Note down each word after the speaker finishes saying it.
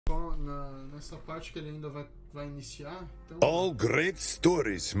nessa parte que ele ainda vai iniciar. Então... All great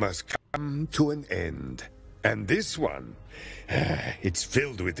stories must come to an end. And this one, it's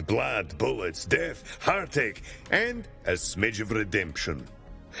filled with blood, bullets, death, heartache, and a smidge of redemption.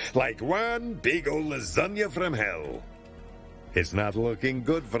 Like one big old lasagna from hell. It's not looking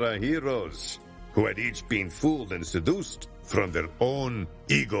good for our heroes, who had each been fooled and seduced from their own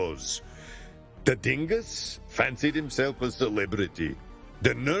egos. The dingus fancied himself a celebrity.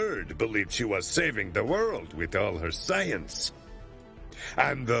 The nerd believed she was saving the world with all her science.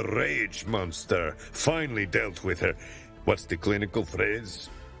 And the rage monster finally dealt with her. What's the clinical phrase?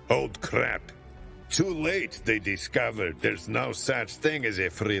 Old crap. Too late, they discovered there's no such thing as a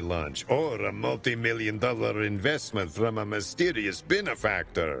free lunch or a multi-million-dollar investment from a mysterious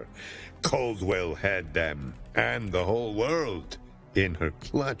benefactor. Coldwell had them, and the whole world, in her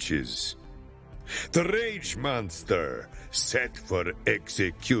clutches. The rage monster set for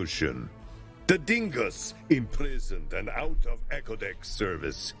execution. The dingus imprisoned and out of Ecodex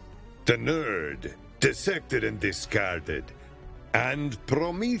service. The nerd dissected and discarded. And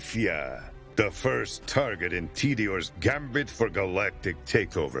Promethea, the first target in Tedior's gambit for galactic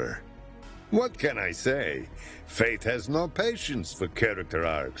takeover. What can I say? Fate has no patience for character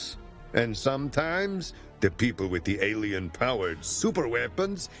arcs. And sometimes, the people with the alien-powered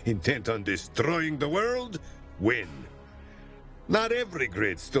superweapons intent on destroying the world win. Not every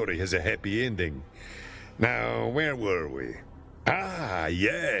great story has a happy ending. Now, where were we? Ah,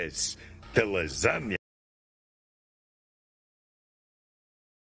 yes, the lasagna.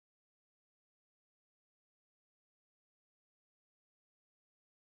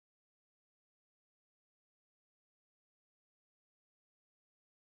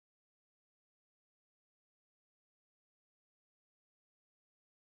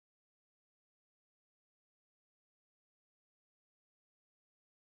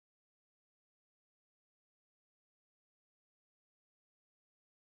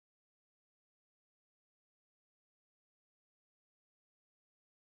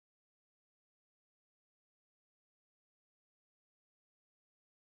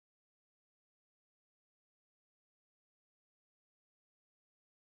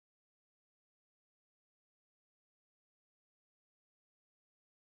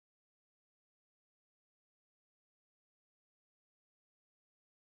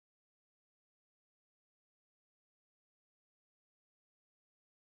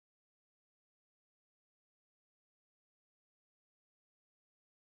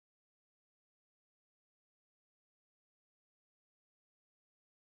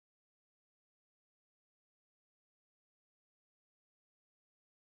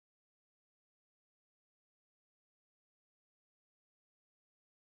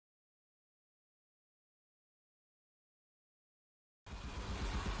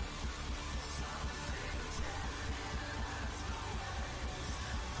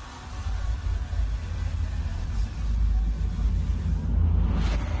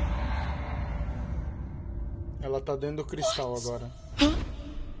 Ela tá dentro do cristal agora.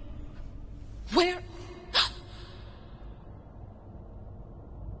 Where?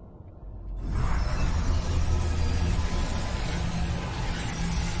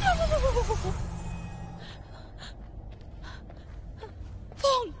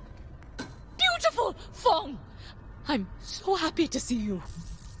 Fong! Beautiful Fong! I'm so happy to see you.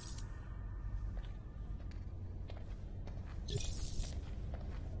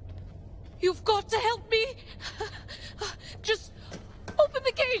 You've got to help me. Just open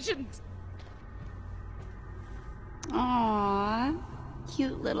the cage and... Aww,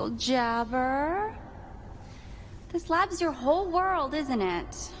 cute little jabber. This lab's your whole world, isn't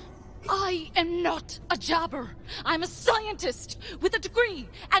it? I am not a jabber. I'm a scientist with a degree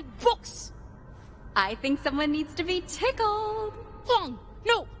and books. I think someone needs to be tickled. Fong,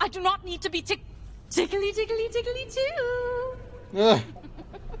 no, I do not need to be tickly, tickly, tickly too.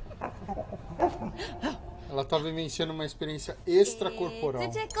 Ela tá vivenciando uma experiência extracorporal.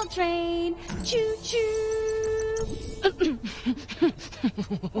 It's a tickle train. Choo choo.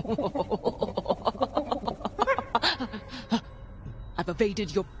 I've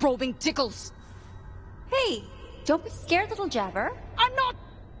evaded your probing tickles. Hey, don't be scared, little jabber. I'm not.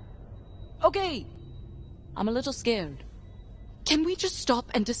 Okay, I'm a little scared. Can we just stop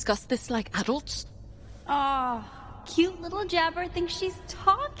and discuss this like adults? Aw, cute little jabber thinks she's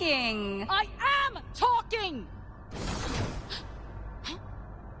talking. I am talking!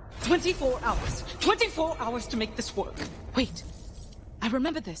 24 hours. 24 hours to make this work. Wait, I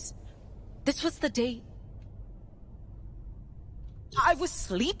remember this. This was the day I was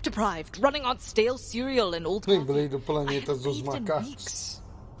sleep deprived, running on stale cereal and old coffee. Lembrei do Planeta dos Macacos.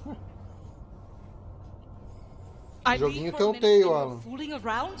 I Joguinho leave for a minute Telltale, and you're Alan. fooling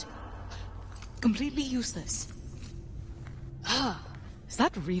around? Completely useless. Is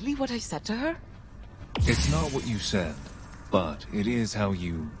that really what I said to her? It's not what you said, but it is how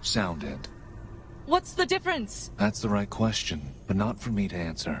you sounded. What's the difference? That's the right question, but not for me to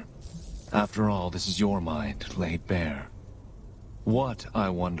answer. After all, this is your mind, laid bare. What, I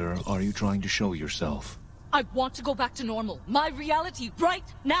wonder, are you trying to show yourself? I want to go back to normal. My reality, right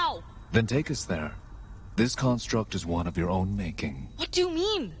now! Then take us there. This construct is one of your own making. What do you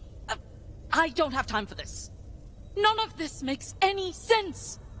mean? I don't have time for this. None of this makes any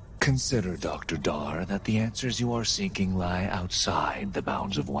sense. Consider, Dr. Dar, that the answers you are seeking lie outside the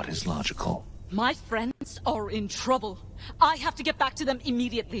bounds of what is logical. My friends are in trouble. I have to get back to them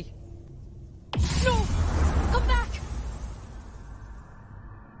immediately. No! Come back!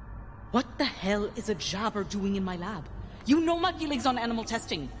 What the hell is a jabber doing in my lab? You know my feelings on animal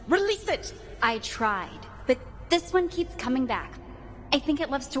testing. Release it! I tried, but this one keeps coming back. I think it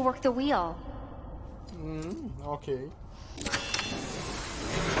loves to work the wheel. Okay.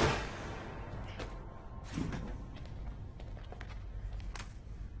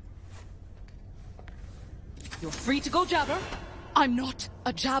 You're free to go, jabber. I'm not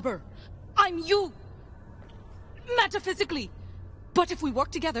a jabber. I'm you. Metaphysically. But if we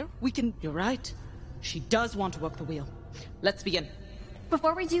work together, we can... You're right. She does want to work the wheel. Let's begin.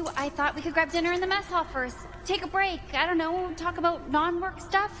 Before we do, I thought we could grab dinner in the mess hall first. Take a break. I don't know, talk about non-work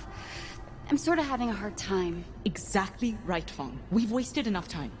stuff. I'm sort of having a hard time. Exactly right, Fawn. We've wasted enough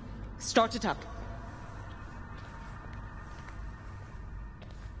time. Start it up.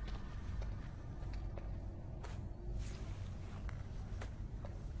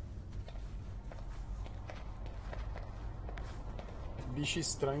 Bicho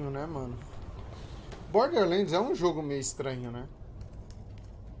estranho, né, mano? Borderlands é um jogo meio estranho, né?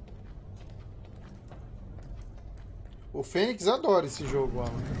 O Fênix adora esse jogo,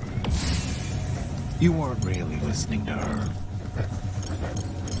 Alan. You weren't really listening to her.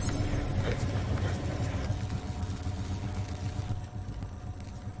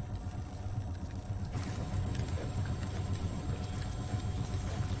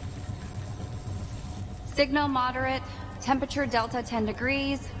 Signal moderate, temperature delta 10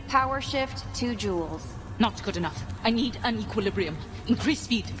 degrees, power shift 2 joules. Not good enough. I need an equilibrium. Increase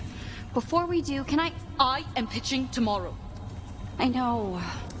speed. Before we do, can I am pitching tomorrow. I know.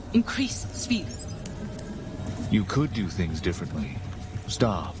 Increase speed. You could do things differently.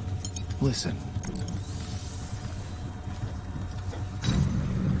 Stop. Listen.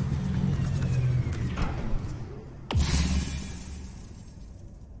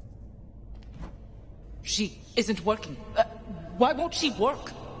 She isn't working. Why won't she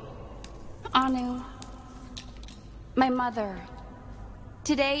work? Anu, my mother.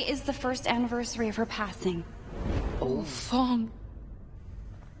 Today is the first anniversary of her passing. Oh, Fong.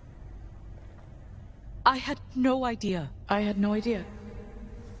 I had no idea. I had no idea.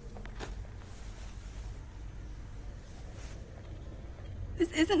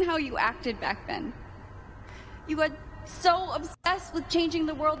 This isn't how you acted back then. You got so obsessed with changing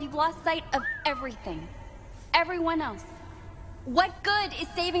the world, you've lost sight of everything. Everyone else. What good is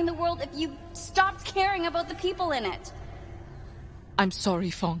saving the world if you stopped caring about the people in it? I'm sorry,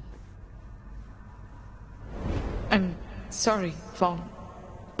 Fong. I'm sorry, Fong.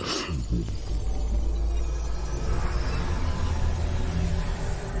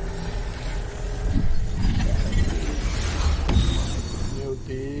 Meu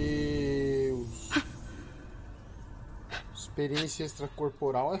Deus. Experiência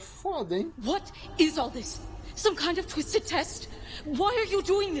extracorporal é foda, hein? What is all this? Some kind of twisted test? Why are you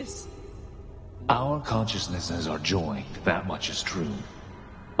doing this? Our consciousnesses are joined, that much is true.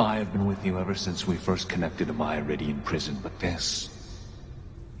 I have been with you ever since we first connected in my Iridian prison, but this...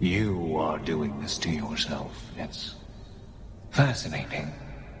 You are doing this to yourself. It's fascinating.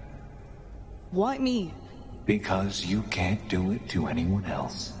 Why me? Because you can't do it to anyone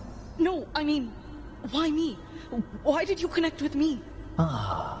else. No, I mean, why me? Why did you connect with me?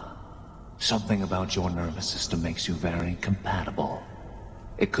 Something about your nervous system makes you very compatible.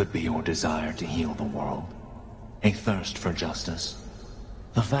 It could be your desire to heal the world, a thirst for justice.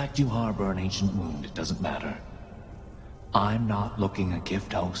 The fact you harbor an ancient wound, it doesn't matter. I'm not looking a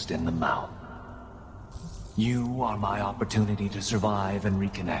gift host in the mouth. You are my opportunity to survive and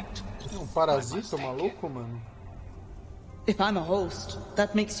reconnect. É um parasita maluco, mano? If I'm a host,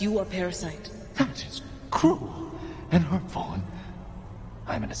 that makes you a parasite. That is cruel and hurtful. And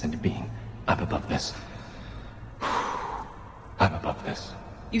I'm an ascended being. I'm above this. I'm above this.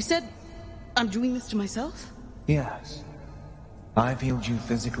 You said I'm doing this to myself? Yes. I've healed you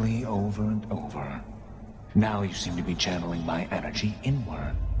physically over and over. Now you seem to be channeling my energy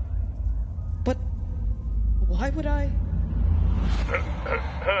inward. But why would I?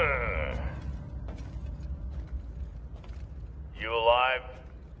 You alive?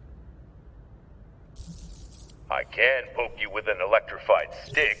 I can poke you with an electrified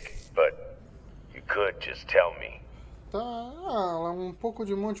stick, but you could just tell me. Tá, pouco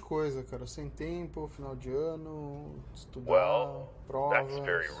de um monte de coisa, cara. Sem tempo, final de ano, estudar, Well, provas. that's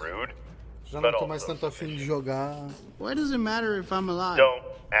very rude. Já não tô mais tanto afim de jogar. Why does it matter if I'm alive? Don't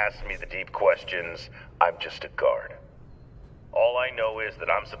ask me the deep questions. I'm just a guard. All I know is that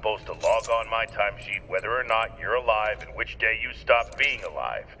I'm supposed to log on my timesheet whether or not you're alive and which day you stopped being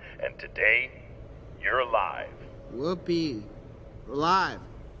alive. And today, you're alive. Whoopee. Alive.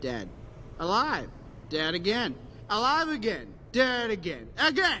 Dead. Alive. Dead again. Alive again. Dead again.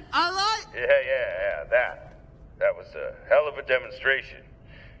 Again. Alive. Yeah, that was a hell of a demonstration.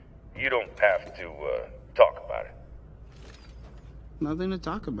 You don't have to talk about it. Nothing to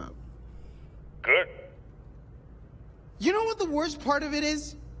talk about. Good. You know what the worst part of it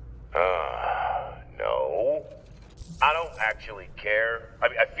is? No. I don't actually care. I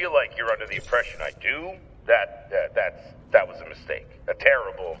mean, I feel like you're under the impression I do. That was a mistake. A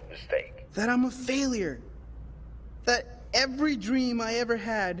terrible mistake. That I'm a failure. That every dream I ever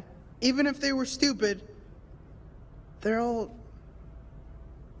had, even if they were stupid, they're all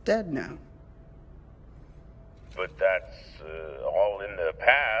dead now. But that's all in the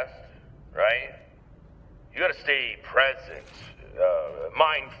past, right? You gotta stay present,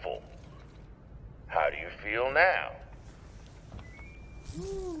 mindful. How do you feel now?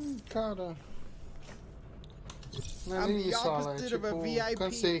 Cara. Não é nem isso, Alan. Tipo,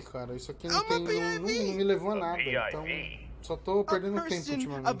 cansei, cara. Isso aqui não me levou a nada. Então, só tô perdendo tempo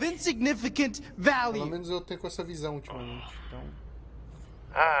ultimamente. Of insignificant value. Pelo menos eu tenho com essa visão ultimamente. Então.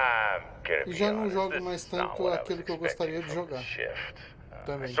 E já não jogo mais tanto aquilo que eu gostaria de jogar.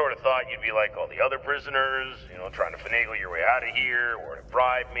 I sort of thought you'd be like all the other prisoners, you know, trying to finagle your way out of here, or to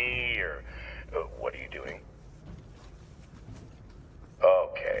bribe me, or... what are you doing?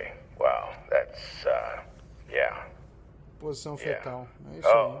 Okay, wow, that's, yeah. Posição fetal, é isso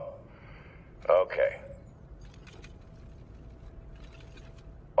aí. Okay.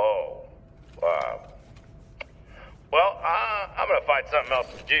 Well, I'm gonna find something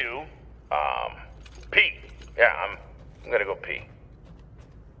else to do. Pee. Yeah, I'm gonna go pee.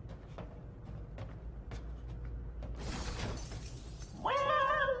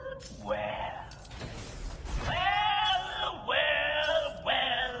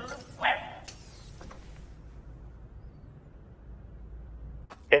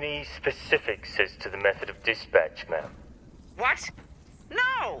 Any specifics as to the method of dispatch, ma'am? What?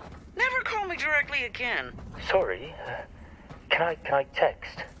 No! Never call me directly again. Sorry, can I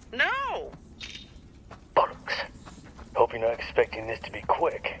text? No! Bollocks. Hope you're not expecting this to be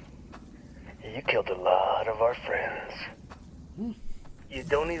quick. You killed a lot of our friends. You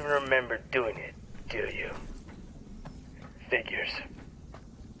don't even remember doing it, do you? Figures.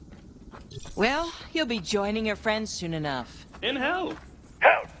 Well, you'll be joining your friends soon enough. In hell.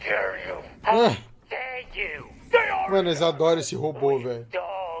 How dare you? How dare you? Mano, eles adoram esse robô, velho.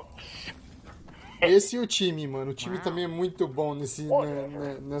 Esse e o time, mano. O time também é muito bom nesse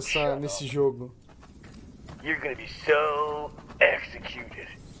jogo. You're gonna be so executed.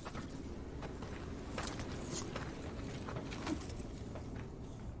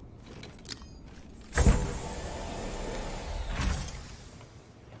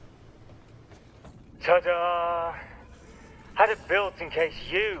 Ta-da! Had it built in case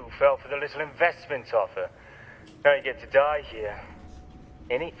you fell for the little investment offer. Now you get to die here.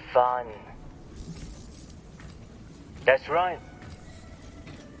 Ain't it fun? That's right.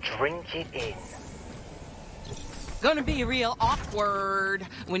 Drink it in. Gonna be real awkward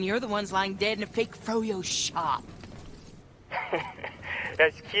when you're the ones lying dead in a fake froyo shop.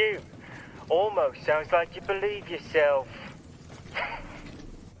 That's cute. Almost sounds like you believe yourself.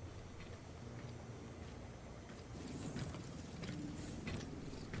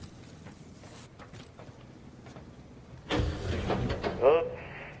 Oh,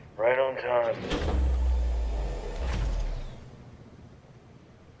 right on time.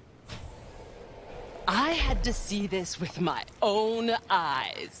 I had to see this with my own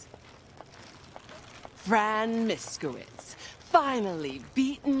eyes. Fran Miskowitz, finally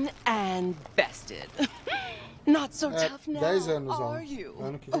beaten and bested. Not so tough now, 10 anos, ó. are you?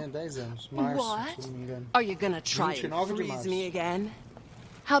 Ano que vem é 10 anos. Março, What? se não me engano. Are you gonna try and 29 de freeze março. me again?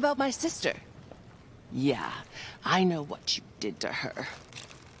 How about my sister? Yeah, I know what you did to her.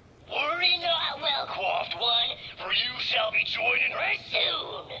 Worry not, well-coiffed one, for you shall be joining her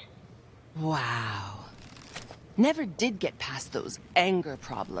soon. Wow. never did get past those anger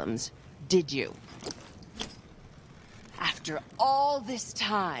problems, did you? After all this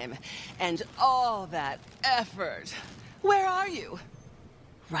time and all that effort, where are you?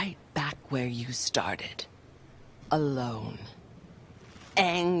 Right back where you started. Alone.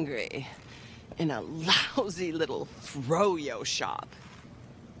 Angry. In a lousy little froyo shop.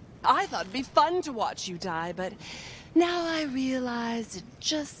 I thought it'd be fun to watch you die, but now I realize it'd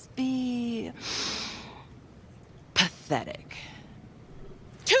just be pathetic.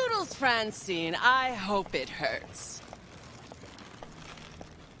 Toodles, Francine, I hope it hurts.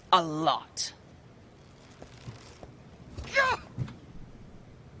 A lot.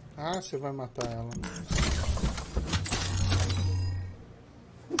 Ah, você vai matar ela.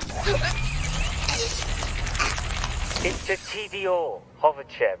 It's the TVO hover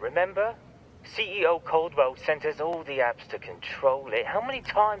chair, remember? CEO Coldwell sent us all the apps to control it. How many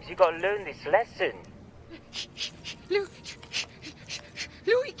times you gotta learn this lesson? Louis,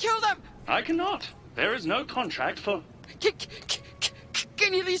 kill them! I cannot. There is no contract for...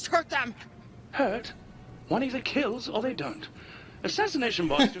 Can you at least hurt them? Hurt? One either kills or they don't. Assassination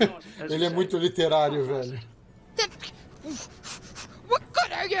bots do not... Ele é muito literário, velho. What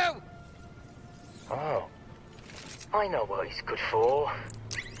good are you? Oh. I know what he's good for.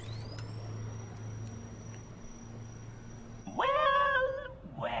 Well.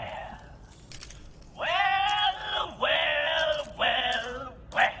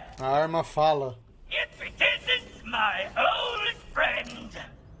 A arma fala. If it isn't my old friend,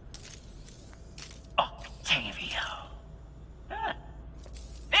 Octavio. Huh.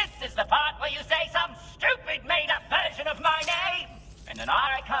 This is the part where you say some stupid made-up version of my name, and then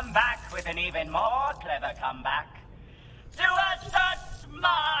I come back with an even more clever comeback to assert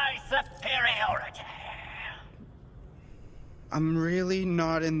my superiority. I'm really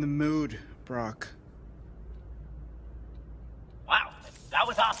not in the mood, Brock. Wow, that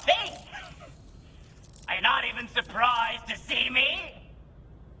was our thing. Are you not even surprised to see me?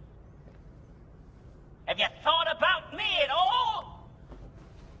 Have you thought about me at all?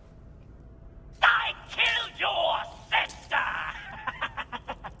 I killed your sister!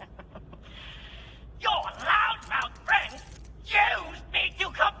 Your loudmouth friends used me to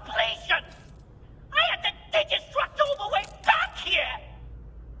completion! I had to deconstruct all the way back here!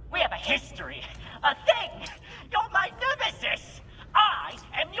 We have a history, a thing. You're my nemesis. I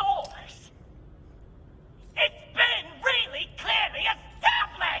am yours. It's been really clearly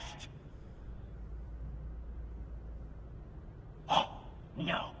established! Oh,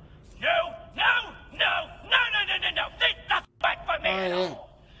 no. No. This doesn't work for me at all.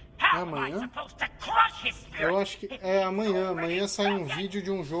 How am I supposed to crush his spirit? Eu acho que é amanhã. Amanhã sai um vídeo de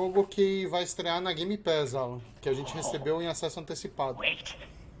um jogo que vai estrear na Game Pass, Alan. Que a gente recebeu em acesso antecipado. Wait.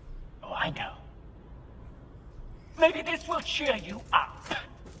 Oh, I know. Maybe this will cheer you up.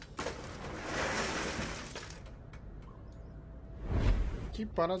 Que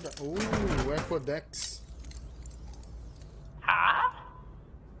parada. Ecodex. Huh?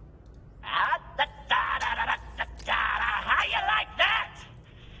 How you like that?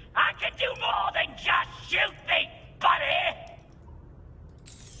 I can do more than just shoot things, buddy!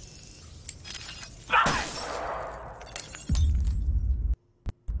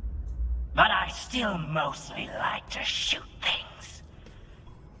 But I still mostly like to shoot things.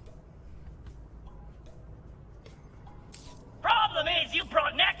 Problem is, you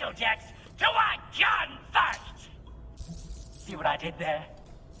brought necrodex to a gun first! See what I did there?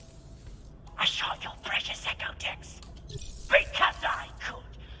 I shot your precious ecodex. Because I could.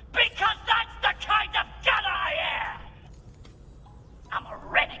 Because that's the kind of gun I am! I'm a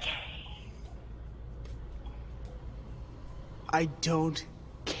renegade. I don't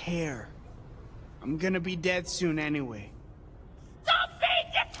care. I'm gonna be dead soon anyway. Stop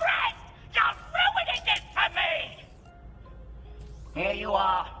being depressed! You're ruining it for me! Here you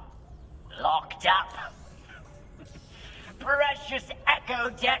are, locked up. Precious echo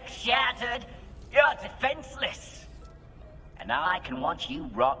deck shattered. You're defenseless. And now I can watch you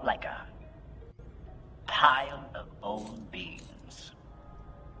rot like a pile of old beans.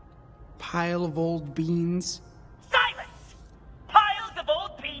 Pile of old beans? Silence! Piles of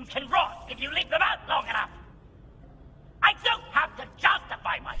old beans can rot if you leave them out long enough. I don't have to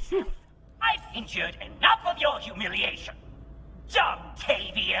justify myself. I've endured enough of your humiliation. Dumb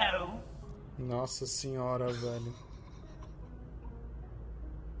Tavio. Nossa senhora, velho.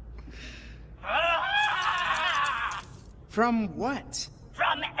 From what?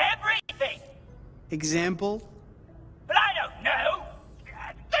 From everything! Example? But I don't know!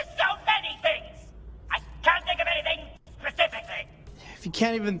 There's so many things! I can't think of anything specifically! If you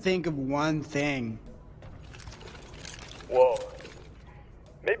can't even think of one thing.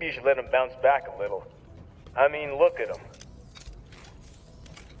 Maybe you should let him bounce back a little. I mean, look at him.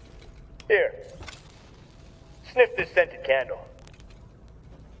 Here. Sniff this scented candle.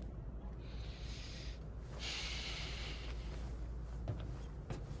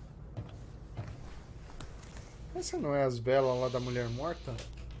 Essa não é as velas lá da mulher morta?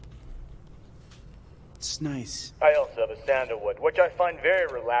 It's nice. I also have a sandalwood, which I find very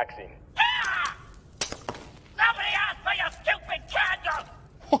relaxing. Nobody asked for your stupid candle!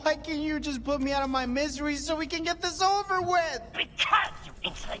 Why can't you just put me out of my misery so we can get this over with? Because, you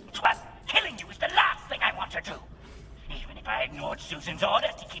insolent twat, killing you is the last thing I want to do. Even if I ignored Susan's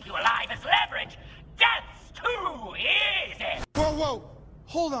orders to keep you alive as leverage, death's too easy! Whoa, whoa!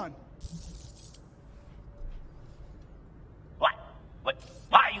 Hold on. What?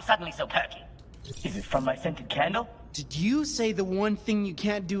 Why are you suddenly so perky? Is it from my scented candle? Did you say the one thing you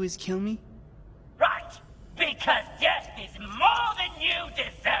can't do is kill me? Right! Because death is more than you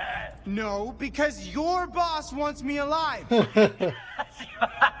deserve! No, because your boss wants me alive! My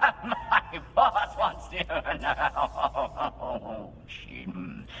boss wants to... No.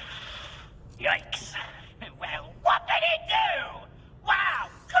 Yikes. Well, what did he do? Wow,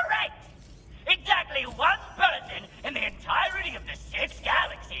 correct! Exactly one person in the entirety of the 6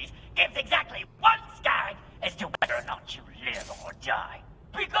 galaxies gives exactly one skag as to whether or not you live or die.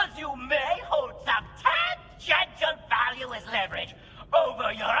 Because you may hold some tangential value as leverage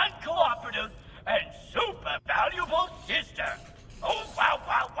over your uncooperative and super valuable sister. Oh, wow,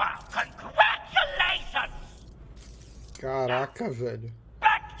 wow, wow. Congratulations! Caraca, velho.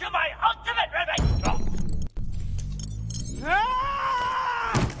 Back to my ultimate revenge! Oh!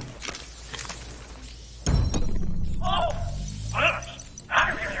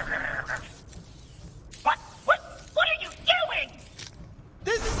 What are you doing?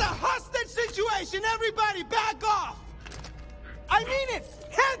 This is a hostage situation! Everybody back off! I mean it!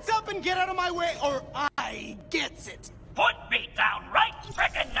 Hands up and get out of my way, or I gets it! Put me down right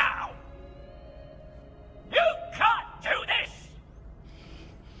frickin' now! You can't do this!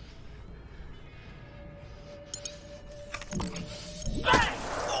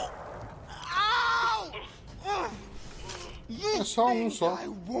 Ow! É só um só. I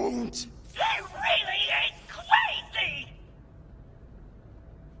won't. You really ain't crazy!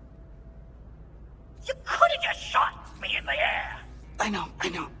 You could have just shot me in the air! I know.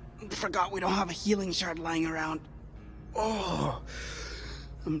 Forgot we don't have a healing shard lying around. Oh.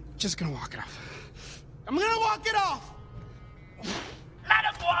 I'm just gonna walk it off. I'm gonna walk it off! Let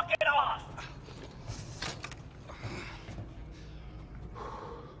him walk it off!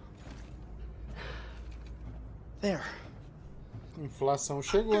 There. Inflação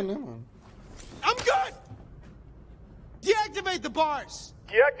chegou, né, mano? I'm good! Deactivate the bars!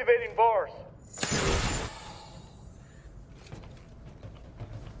 Deactivating bars.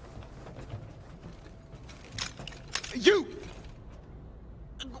 You!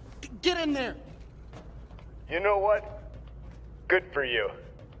 Get in there! You know what? Good for you.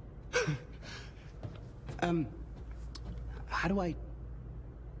 How do I...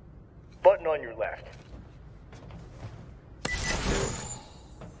 Button on your left.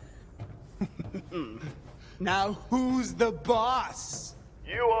 Now who's the boss?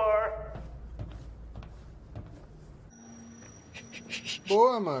 You are.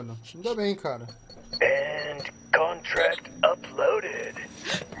 Boa, mano. Ainda bem, cara. And contract uploaded.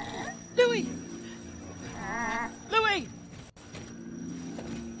 Louis! Louis!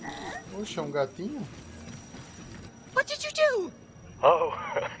 Oxe, é um gatinho? What did you do? Oh,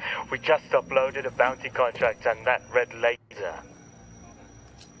 we just uploaded a bounty contract on that red laser.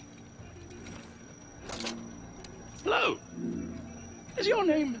 Hello. Is your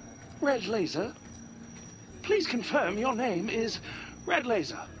name Red Laser? Please confirm your name is Red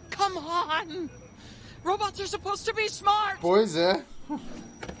Laser. Come on! Robots are supposed to be smart! Pois é.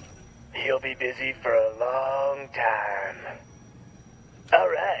 He'll be busy for a long time.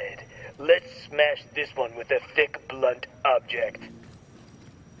 Alright, let's smash this one with a thick, blunt object.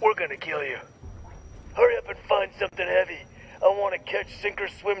 We're gonna kill you. Hurry up and find something heavy. I want to catch, sink, or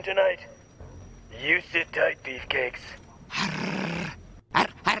swim tonight. You sit tight, beefcakes.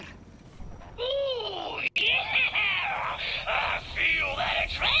 Ooh, yeah! I feel that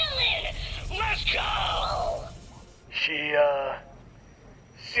adrenaline! Let's go! She,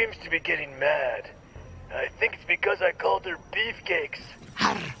 seems to be getting mad. I think it's because I called her beefcakes.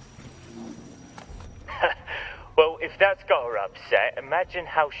 Well, if that's got her upset, imagine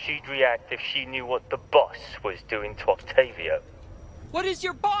how she'd react if she knew what the boss was doing to Octavio. What is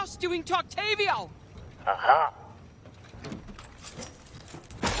your boss doing to Octavio? Aha!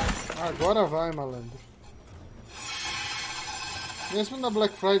 Agora vai, malandro. Mesmo na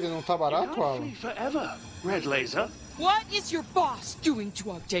Black Friday não tá barato, Alan? Forever, Red Laser. What is your boss doing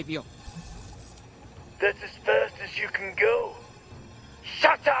to Octavio? That's as fast as you can go.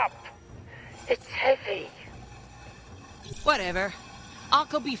 Shut up! It's heavy. Whatever.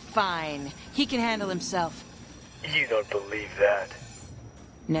 Uncle be fine. He can handle himself. You don't believe that?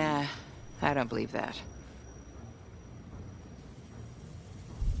 Nah, I don't believe that.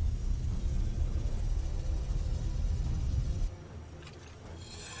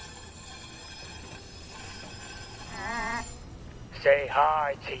 Say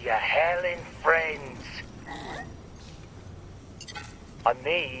hi to your Helen friends. I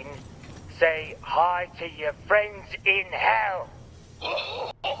mean, say hi to your friends in hell.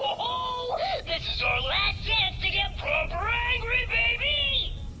 Oh, this is our last chance to get proper angry,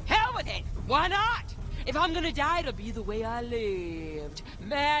 baby! Hell with it! Why not? If I'm gonna die, it'll be the way I lived.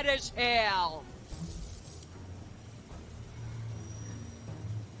 Mad as hell.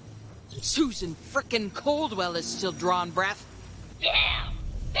 Susan frickin' Coldwell is still drawing breath. Yeah,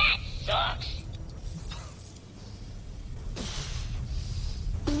 that sucks.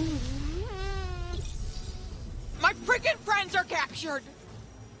 My frickin' friends are captured!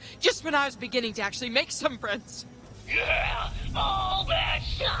 Just when I was beginning to actually make some friends. Yeah, all that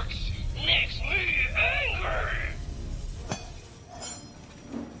sucks. Makes me angry.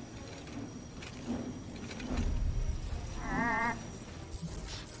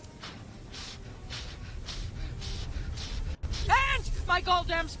 And my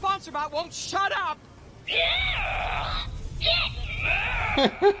goddamn sponsor bot won't shut up! Yeah! Get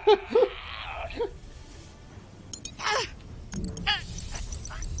mad!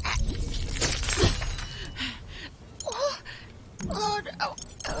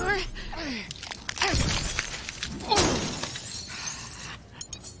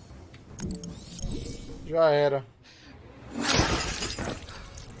 Já era.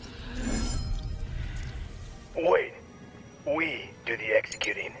 Wait, we do the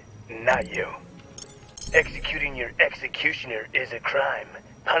executing, not you. Executing your executioner is a crime,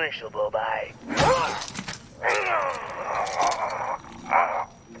 punishable by...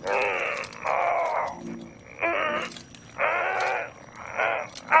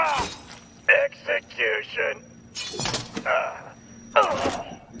 execution.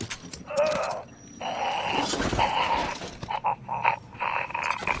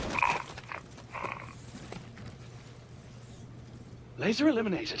 Laser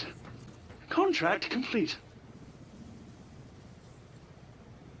eliminated. Contract complete.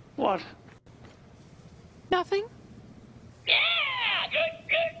 What? Nothing.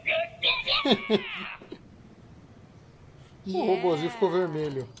 O robôzinho ficou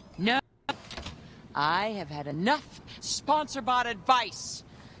vermelho. No. I have had enough sponsor bot advice.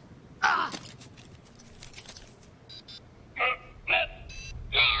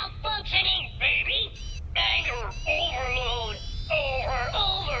 Malfunctioning, baby. Anger overload.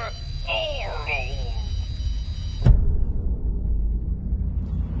 Overload.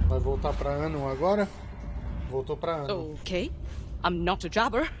 Vai voltar pra ano agora? Voltou pra ano. Okay. I'm not a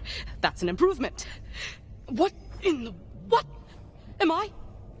jabber. That's an improvement. What in the... What? Am I?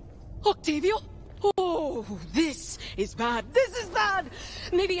 Octavio? Oh, this is bad. This is bad.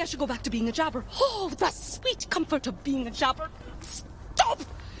 Maybe I should go back to being a jabber. Oh, the sweet comfort of being a jabber. Stop!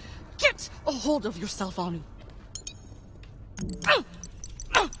 Get a hold of yourself, Anu.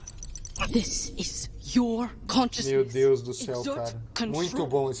 This is your consciousness. Meu Deus do céu, Exert cara. Control. Muito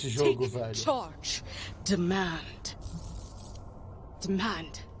bom esse jogo, Take velho. Charge. Demand.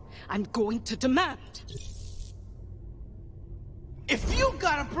 Demand. I'm going to demand. If you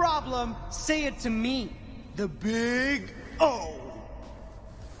got a problem, say it to me. The big O.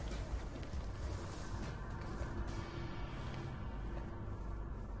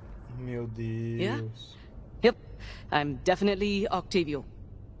 Meu Deus. Yeah? Yep. I'm definitely Octavio.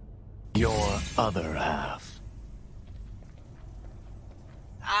 Your other half.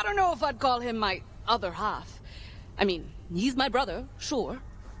 I don't know if I'd call him my other half. I mean, he's my brother, sure.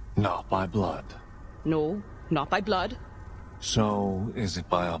 Not by blood. No, not by blood. So, is it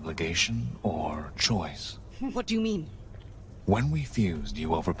by obligation or choice? What do you mean? When we fused,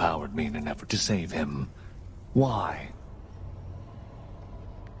 you overpowered me in an effort to save him. Why?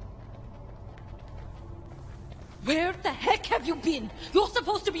 Where the heck have you been? You're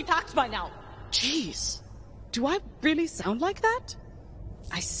supposed to be packed by now. Jeez. Do I really sound like that?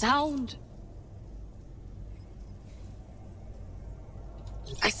 I sound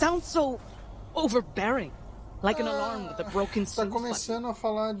so overbearing. Like an alarm with a broken Tá começando a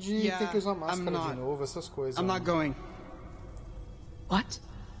falar de ter que usar máscara de novo, essas coisas. I'm not going. What?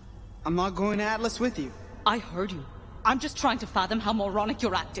 I'm not going to Atlas with you. I heard you. I'm just trying to fathom how moronic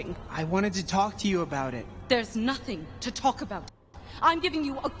you're acting. I wanted to talk to you about it. There's nothing to talk about. I'm giving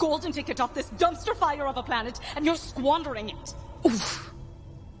you a golden ticket off this dumpster fire of a planet, and you're squandering it. Oof.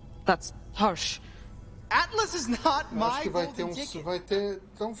 That's harsh. Atlas is not my acho que vai golden ter ticket. Vai ter.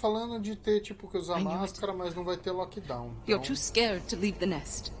 Estão falando de ter tipo que usar máscara, mas não vai ter lockdown. You're too scared to leave the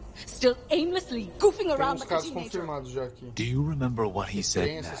nest. Still aimlessly goofing around like a teenager. Confirmados já aqui. Do you remember what he said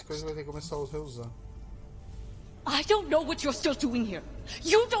essas next? coisas vai ter que começar a reusar. I don't know what you're still doing here.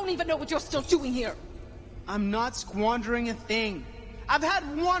 You don't even know what you're still doing here. I'm not squandering a thing. I've had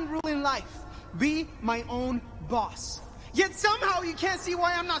one rule in life. Be my own boss. Yet somehow you can't see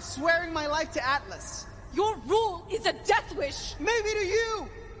why I'm not swearing my life to Atlas. Your rule is a death wish. Maybe to you.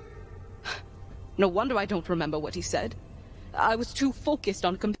 No wonder I don't remember what he said. I was too focused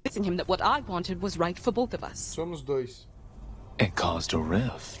on convincing him that what I wanted was right for both of us. Somos dois. It caused a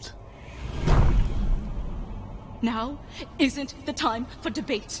rift. Now isn't the time for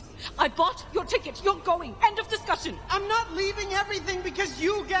debate. I bought your ticket. You're going. End of discussion. I'm not leaving everything because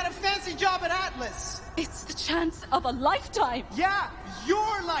you get a fancy job at Atlas. It's the chance of a lifetime. Yeah,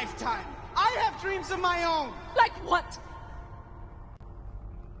 your lifetime. I have dreams of my own. Like what?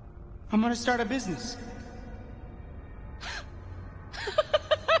 I'm gonna start a business.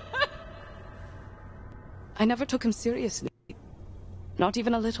 I never took him seriously. Not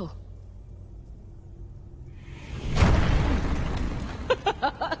even a little.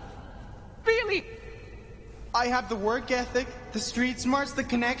 Really? I have the work ethic, the street smarts, the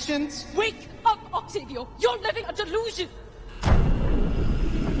connections. Wake up, Octavio! You're living a delusion!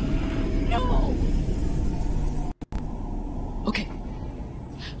 No! Okay.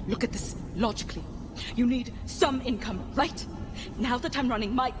 Look at this logically. You need some income, right? Now that I'm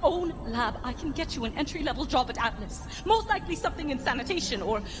running my own lab, I can get you an entry-level job at Atlas. Most likely something in sanitation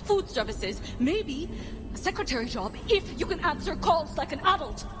or food services. Maybe a secretary job if you can answer calls like an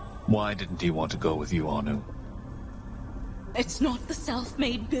adult. Why didn't he want to go with you, Anu? It's not the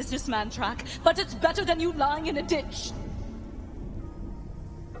self-made businessman track, but it's better than you lying in a ditch.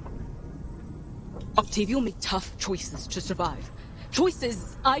 Octavio made tough choices to survive.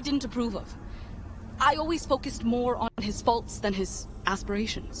 Choices I didn't approve of. I always focused more on his faults than his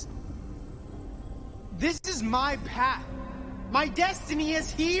aspirations. This is my path. My destiny is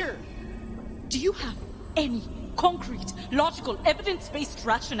here. Do you have any concrete, logical, evidence-based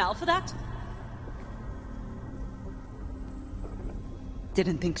rationale for that?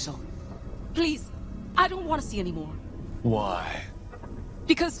 Didn't think so. Please, I don't want to see any more. Why?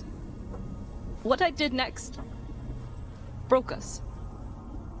 Because what I did next broke us.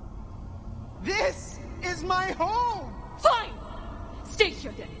 This is my home! Fine! Stay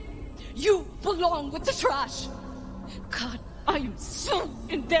here then. You belong with the trash. God, I am so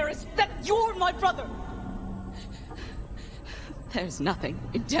embarrassed that you're my brother. There's nothing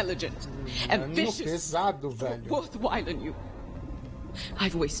intelligent, ambitious, worthwhile in you.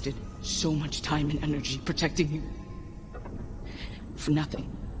 I've wasted so much time and energy protecting you. For nothing.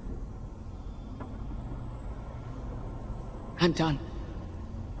 I'm done.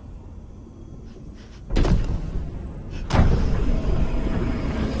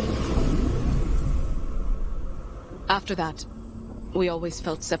 After that, we always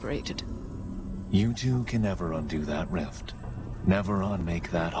felt separated. You two can never undo that rift. Never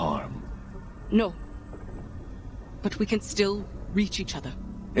unmake that harm. No. But we can still reach each other.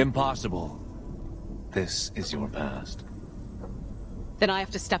 Impossible. This is your past. Then I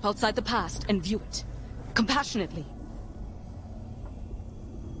have to step outside the past and view it. Compassionately.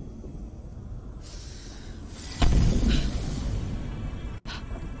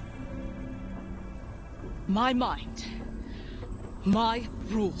 My mind. My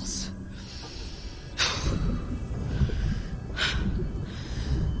rules.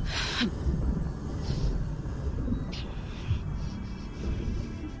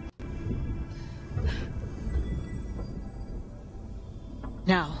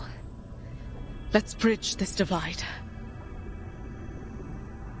 Now, let's bridge this divide.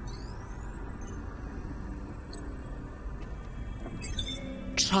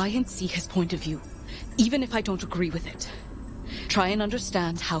 Try and see his point of view, even if I don't agree with it. Try and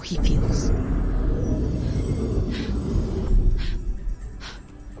understand how he feels.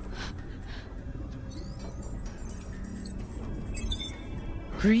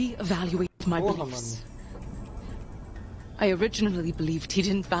 Re-evaluate my beliefs. I originally believed he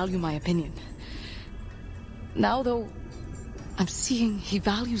didn't value my opinion. Now, though, I'm seeing he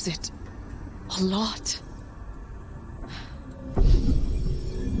values it a lot.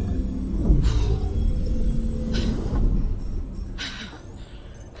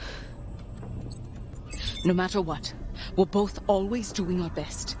 No matter what, We're both always doing our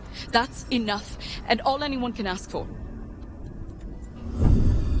best. That's enough, and all anyone can ask for.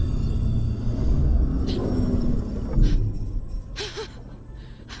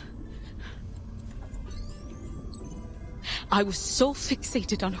 I was so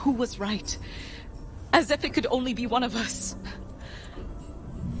fixated on who was right, as if it could only be one of us.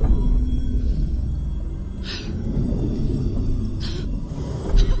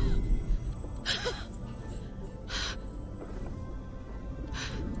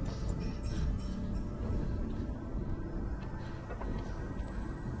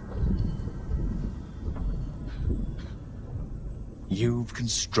 You've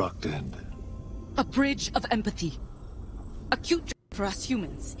constructed a bridge of empathy. A cute job for us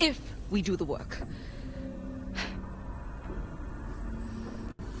humans, if we do the work.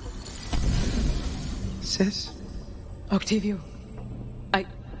 Sis? Octavio,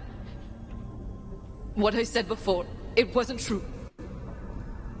 what I said before, it wasn't true.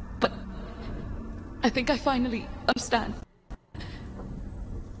 But I think I finally understand.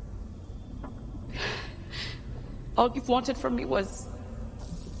 All you've wanted from me was...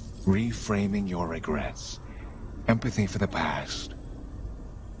 reframing your regrets. Empathy for the past.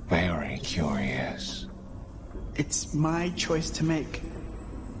 Very curious. It's my choice to make.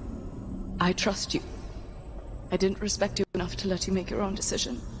 I trust you. I didn't respect you enough to let you make your own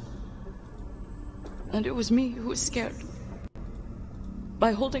decision. And it was me who was scared.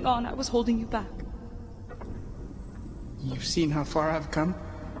 By holding on, I was holding you back. You've seen how far I've come?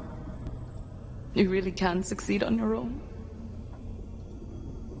 You really can succeed on your own.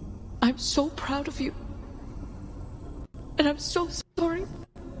 I'm so proud of you. And I'm so sorry.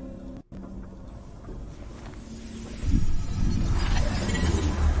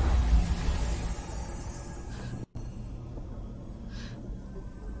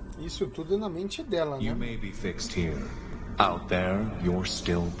 Isso tudo é na mente dela, né? You may be fixed here. Out there, you're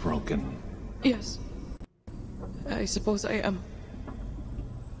still broken. Yes. I suppose I am.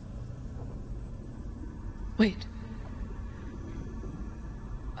 Wait.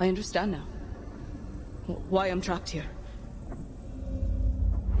 I understand now. Why I'm trapped here.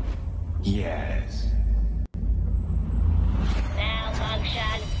 Yes.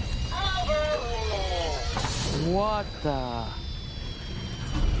 Malfunction overruled. What the...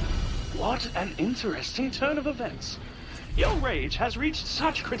 What an interesting turn of events. Your rage has reached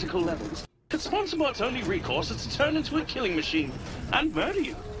such critical levels that Sponsorbot's only recourse is to turn into a killing machine and murder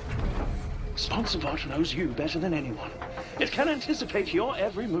you. Sponsorbot knows you better than anyone. It can anticipate your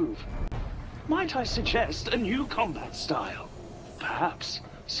every move. Might I suggest a new combat style? Perhaps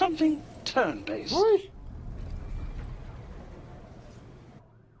something turn-based.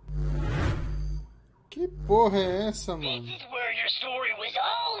 Que porra é essa, mano? This is where your story was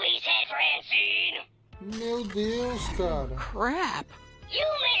always head, Francine. Meu Deus, cara. Crap. You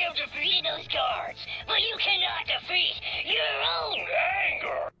may have defeated those guards, but you cannot defeat your own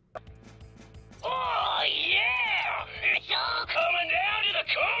anger. Oh, yeah! It's all coming down to the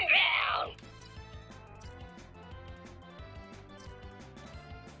calm down!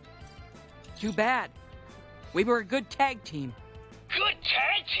 Too bad. We were a good tag team. Good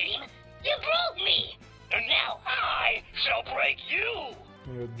tag team? You broke me! And now I shall break you!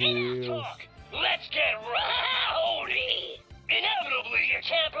 Meu Enough Deus. talk! Let's get rowdy! Inevitably, your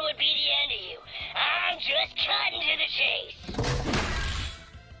temper would be the end of you. I'm just cutting to the chase.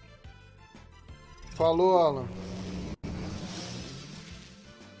 Falou, Alan.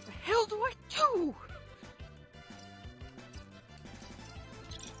 The hell do I do?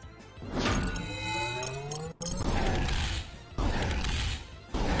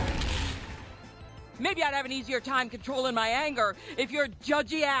 Maybe I'd have an easier time controlling my anger if your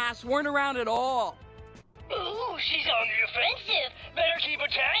judgy ass weren't around at all. Ooh, she's on the offensive. Better keep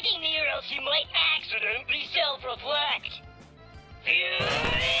attacking me or else you might accidentally self-reflect.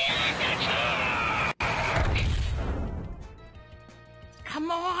 Come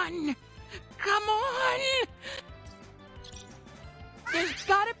on! Come on! There's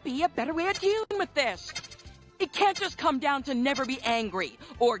gotta be a better way of dealing with this. It can't just come down to never be angry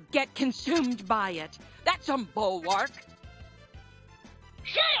or get consumed by it. That's some bulwark.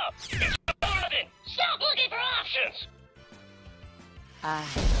 Shut up! It's nothing! Stop looking for options! I'm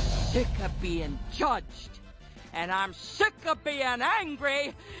sick of being judged. And I'm sick of being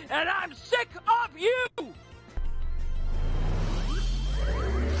angry. And I'm sick of you!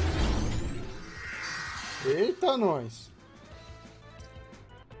 Eita, nós.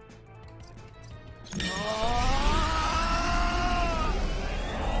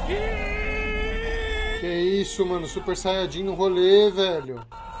 Que isso, mano? Super Saiyajin no rolê, velho.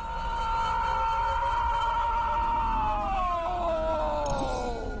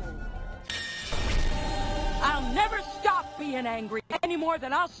 being angry any more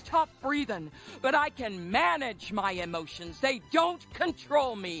than I'll stop breathing. But I can manage my emotions. They don't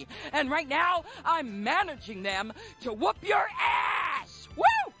control me. And right now, I'm managing them to whoop your ass! Woo!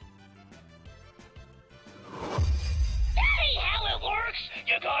 That ain't how it works!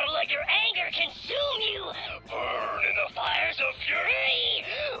 You gotta let your anger consume you! Burn in the fires of fury!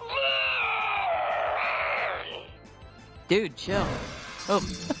 Burn! Dude, chill. Oh,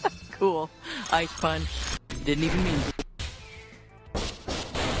 cool. Ice punch. Didn't even mean to.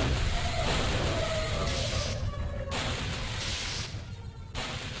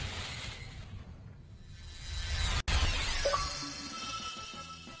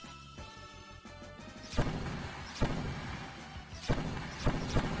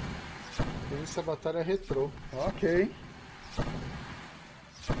 Essa batalha retrô. Ok.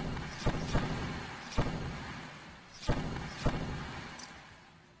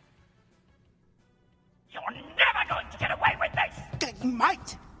 You're never going to get away with this! You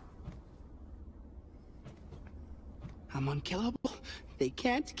might! I'm unkillable. They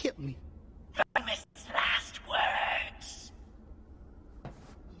can't kill me. Famous last words.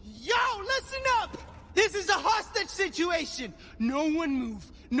 Yo, listen up! This is a hostage situation! No one move.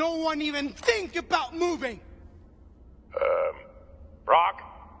 No one even think about moving! Brock?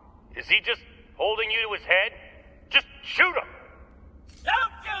 Is he just holding you to his head? Just shoot him!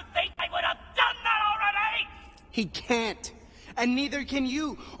 Don't you think I would have done that already? He can't. And neither can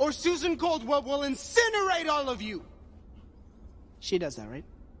you, or Susan Coldwell will incinerate all of you! She does that, right?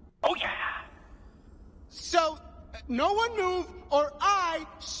 Oh, yeah! So, no one move, or I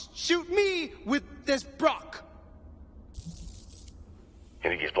shoot me with this Brock. You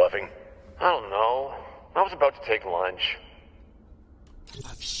think he's bluffing? I don't know. I was about to take lunch.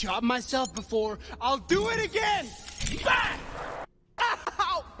 I've shot myself before. I'll do it again! Bah!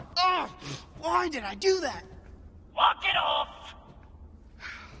 Ow! Oh, why did I do that? Walk it off!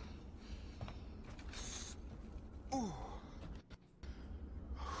 Ooh.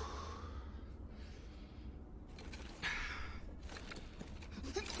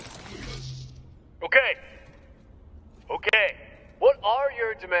 Okay. Okay. What are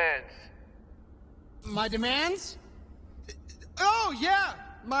your demands? My demands? Oh, yeah,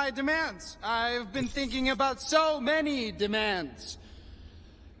 my demands. I've been thinking about so many demands.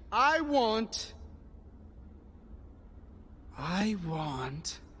 I want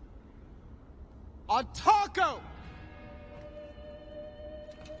a taco!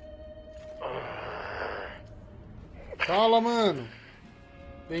 Fala, mano.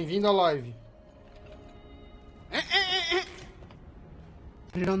 Bem-vindo à live.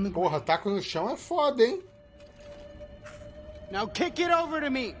 Porra, taco no chão é foda, hein? Now kick it over to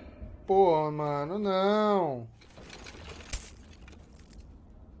me. Porra, mano, não.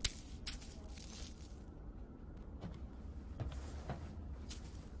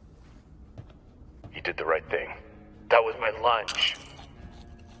 You did the right thing. That was my lunch.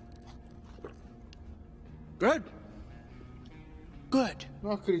 Good. Good.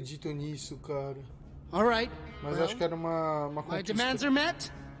 Não acredito nisso, cara. All right. Mas well, acho que era uma conquista. My demands are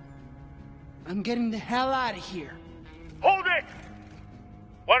met. I'm getting the hell out of here. Hold it!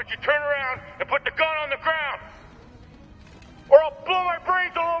 Why don't you turn around and put the gun on the ground? Or I'll blow my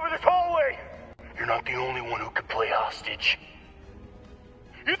brains all over this hallway! You're not the only one who could play hostage.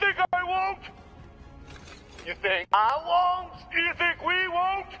 You think I won't? You think I won't? You think we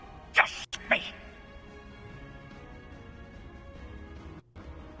won't? Just me!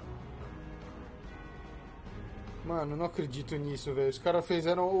 Mano, não acredito nisso, velho. Os caras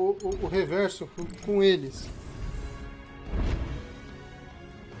fizeram o reverso com eles.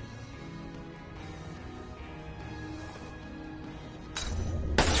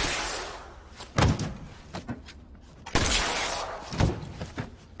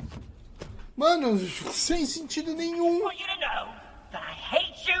 Mano, sem sentido nenhum. I want you to know that I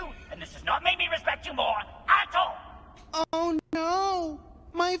hate you, and this does not make me respect you more at all. Oh no,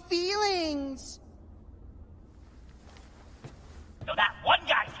 my feelings. So that one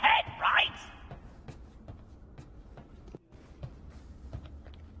guy's head, right?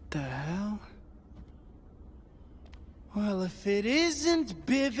 The hell? Well, if it isn't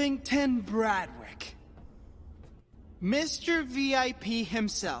Bivington Bradwick, Mr. VIP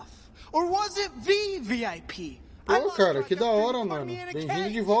himself. Or was it VVIP? Pô, cara, que da hora, mano. Bem-vindo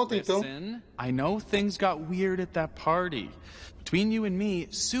de volta, então. Listen, I know things got weird at that party. Between you and me,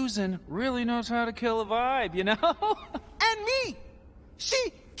 Susan really knows how to kill a vibe, you know? And me! She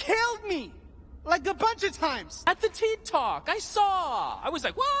killed me! Like a bunch of times! At the tea talk, I saw! I was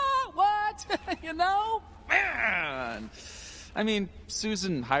like, what? You know? Man! I mean,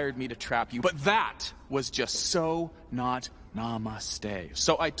 Susan hired me to trap you, but that was just so not namaste.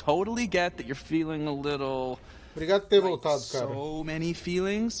 So I totally get that you're feeling a little... Obrigado por ter voltado, cara. So many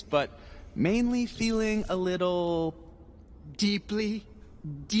feelings, but mainly feeling a little... Deeply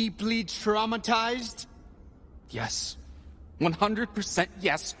traumatized? Yes. 100%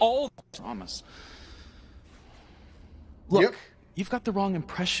 yes. All traumas. Look, you've got the wrong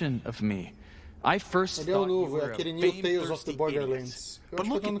impression of me. I first thought you were a new Tales of the Borderlands. But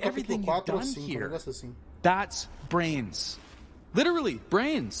look at everything you've done here. That's brains. Literally,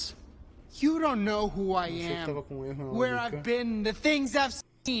 brains. You don't know who I am, where I've been, the things I've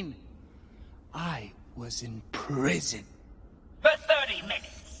seen. I was in prison. For 30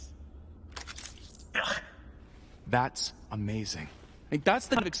 minutes. That's amazing. Like, that's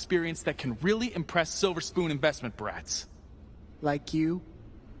the kind of experience that can really impress Silver Spoon investment brats. Like you?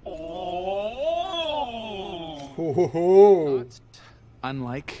 Oh.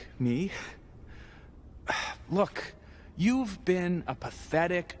 Unlike me. Look, you've been a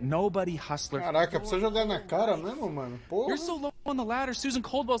pathetic, nobody hustler. Caraca, precisa jogar na cara mesmo, mano. Porra. You're so low on the ladder, Susan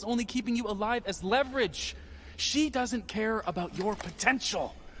Coldwell's only keeping you alive as leverage. She doesn't care about your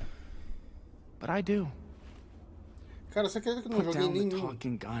potential. But I do. Cara, você acredita que eu não joguei nenhum? Put down the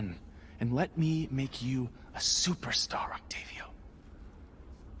talking gun and let me make you a superstar, Octavio.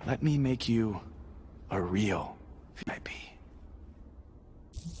 Let me make you a real VIP.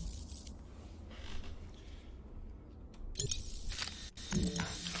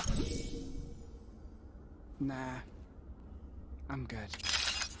 Nah. I'm good.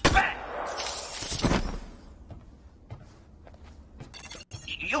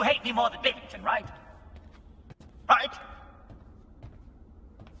 You hate me more than Bennington, right? Right?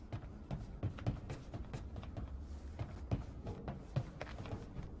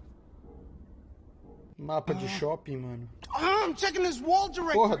 Mapa de shopping, mano. I'm checking this wall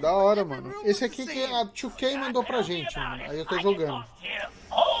directory. Porra, da hora, mano. Esse aqui que a 2K mandou pra gente, mano. Aí eu tô jogando.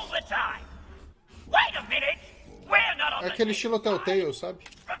 É aquele estilo Telltale, sabe?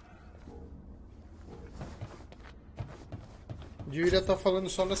 Deveria estar falando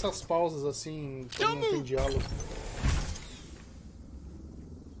só nessas pausas, assim, quando não tem diálogo.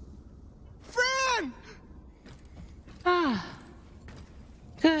 Fran! Ah.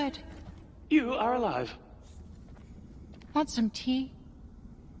 Good. You are alive. Want some tea?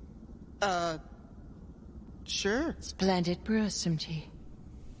 Sure. Splendid. Brew us some tea.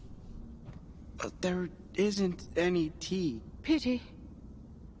 There isn't any tea. Pity.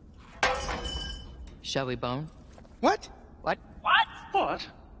 Shall we bone? What? What? What?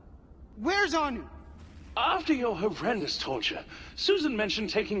 Where's Anu? After your horrendous torture, Susan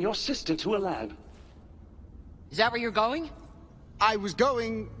mentioned taking your sister to a lab. Is that where you're going? I was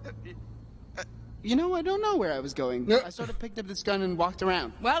going... you know, I don't know where I was going. I sort of picked up this gun and walked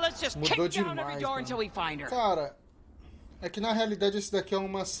around. Well, let's just kick down every door until we find her. Cara, é que na realidade esse daqui é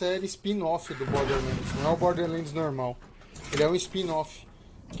uma série spin-off do Borderlands. Não é o Borderlands normal. Ele é um spin-off.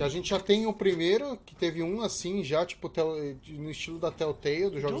 Que a gente já tem o primeiro, que teve um assim, já, tipo, no estilo da Telltale,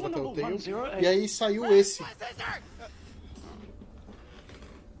 dos jogos da Telltale. E aí saiu esse.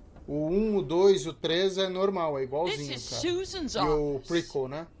 O 1, o 2 e o 3 é normal, é igualzinho, cara. E o prequel,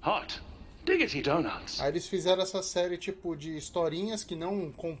 né? Aí eles fizeram essa série, tipo, de historinhas que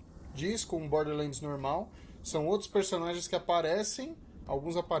não condiz com o Borderlands normal. São outros personagens que aparecem,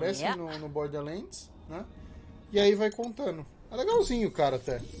 alguns aparecem no Borderlands, né? E aí vai contando. É legalzinho, cara,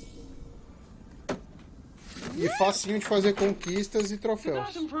 até. E facinho de fazer conquistas e troféus.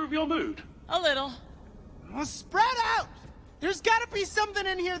 A little. Well, spread out! There's gotta be something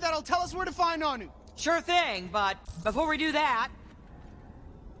in here that'll tell us where to find Anu. Sure thing, but before we do that...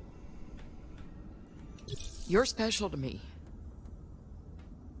 You're special to me.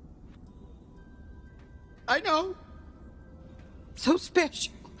 I know. So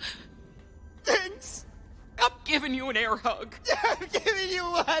special. Thanks. I'm giving you an air hug. I'm giving you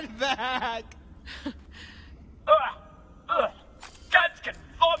one back. Guns can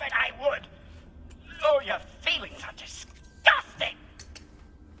vomit, I would. Oh, your feelings are disgusting.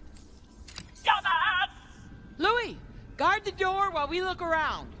 Dumbass! Louis, guard the door while we look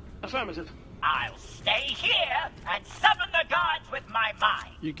around. Affirmative. I'll stay here and summon the guards with my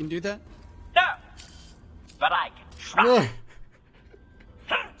mind. You can do that? No, but I can try.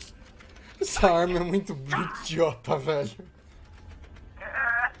 Essa arma é muito idiota, velho.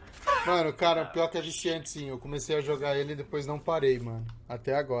 Mano, cara, pior que é viciante, sim. Eu comecei a jogar ele e depois não parei, mano.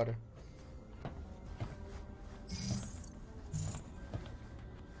 Até agora.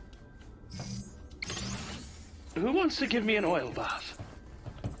 Who wants to give me an oil bath?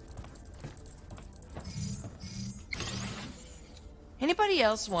 Anybody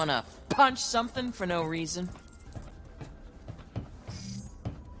else wanna punch something for no reason?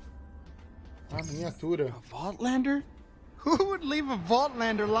 Ah, miniatura. A Vaultlander? Who would leave a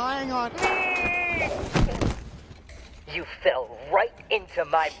Vaultlander lying on... You fell right into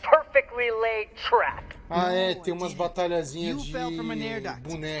my perfectly laid trap. Ah, é, tem umas batalhazinhas de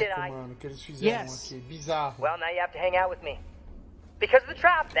boneco, mano, que eles fizeram aqui. Bizarro. Well, now you have to hang out with me. Because of the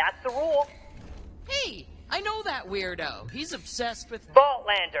trap, that's the rule. Hey, I know that weirdo. He's obsessed with...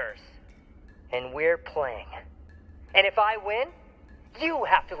 Vaultlanders. And we're playing. And if I win, you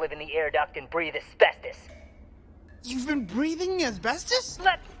have to live in the air duct and breathe asbestos. You've been breathing asbestos?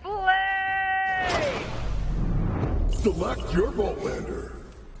 Let's play! Select your Vaultlander.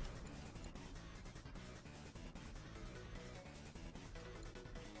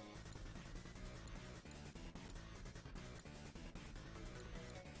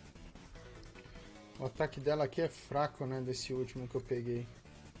 O ataque dela aqui é fraco, né, desse último que eu peguei.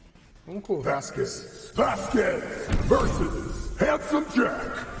 Vamos com o Vasquez. Vasquez versus Handsome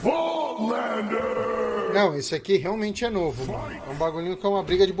Jack Vaultlander. Não, esse aqui realmente é novo, mano. É um bagulhinho que é uma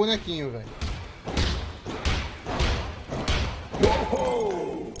briga de bonequinho, velho.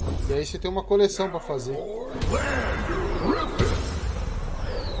 E aí você tem uma coleção pra fazer.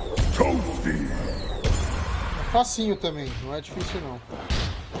 É facinho também, não é difícil não.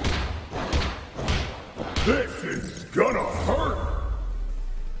 This is gonna hurt.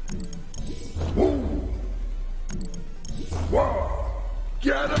 Wow!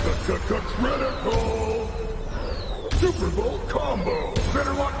 Get a critical Super Bowl combo.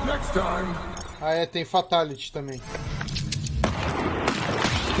 Better luck next time. Ah, é, tem Fatality também.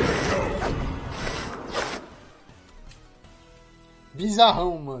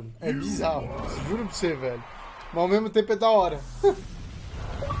 Bizarrão, mano. É bizarro. Juro pra você, velho. Mas ao mesmo tempo é da hora.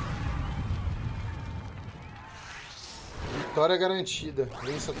 Vitória garantida.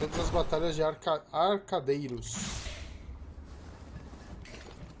 Vença todas as batalhas de arcadeiros.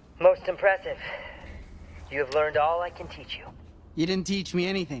 Most impressive. You have learned all I can teach you. You didn't teach me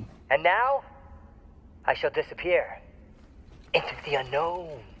anything. And now, I shall disappear into the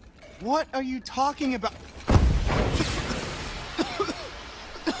unknown. What are you talking about?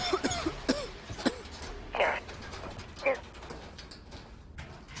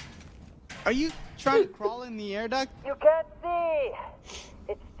 Are you trying to crawl in the air duct? You can't see.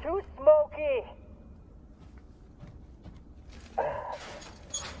 It's too smoky.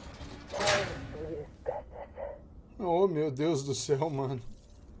 Oh, meu Deus do céu, mano.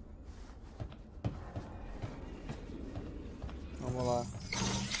 Vamos lá.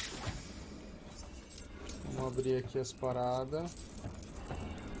 Vamos abrir aqui as paradas.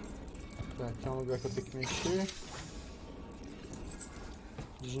 Tá, aqui é um lugar que eu tenho que mexer.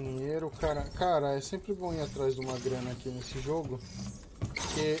 Dinheiro, cara, é sempre bom ir atrás de uma grana aqui nesse jogo.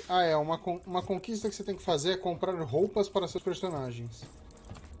 Porque, uma conquista que você tem que fazer é comprar roupas para seus personagens.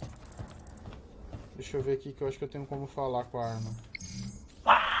 Deixa eu ver aqui que eu acho que eu tenho como falar com a arma.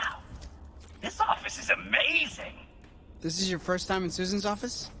 Wow! This office is amazing! This is your first time in Susan's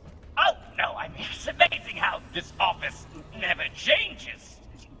office? Oh, no, I mean, it's amazing how this office never changes.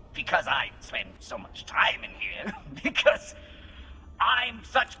 Because I spend so much time in here. Because I'm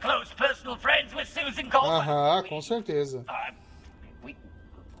such close personal friends with Susan Coleman. Aham, com certeza.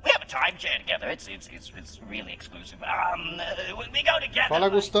 We have a timeshare together. It's really exclusive. We go together. Fala,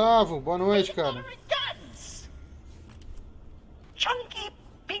 Gustavo. Boa noite, cara. Guns. Chunky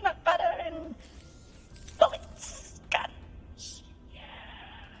peanut butter and bullets. Guns.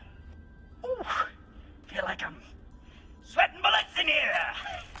 Yeah. Ooh, feel like I'm sweating bullets in here.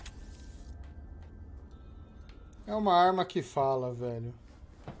 É uma arma que fala, velho.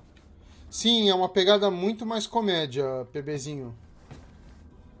 Sim, é uma pegada muito mais comédia, PBzinho.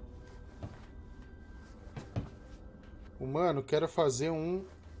 Mano, quero fazer um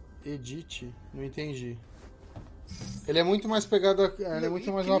edit. Não entendi. Ele é muito mais pegada. Ele é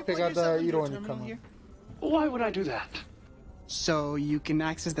muito mais uma pegada irônica, mano. Why would I do that? So you can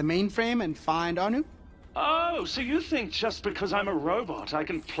access the mainframe and find Anu? Oh, so you think just because I'm a robot I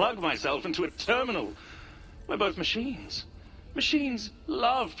can plug myself into a terminal? We're both machines. Machines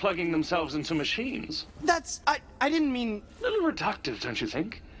love plugging themselves into machines. I didn't mean... A little reductive, don't you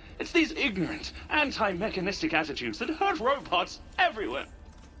think? It's these ignorant, anti-mechanistic attitudes that hurt robots everywhere.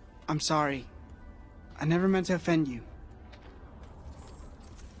 I'm sorry. I never meant to offend you.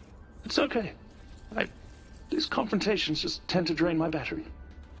 It's okay. These confrontations just tend to drain my battery.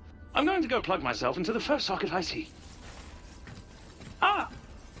 I'm going to go plug myself into the first socket I see. Ah!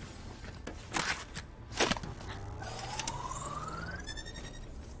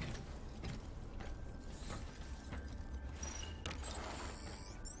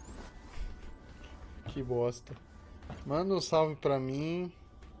 Que bosta. Manda um salve pra mim.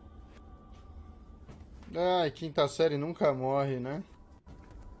 Ai, quinta série nunca morre, né?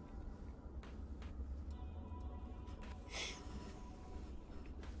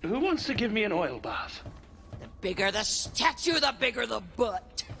 Who wants to give me an oil bath? The bigger the statue, the bigger the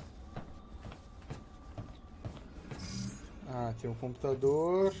butt. Ah, tem um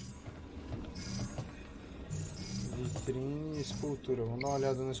computador. Vitrine e escultura. Vamos dar uma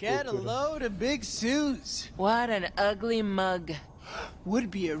olhada na escultura. Get a load of Big Sue's. What an ugly mug. Would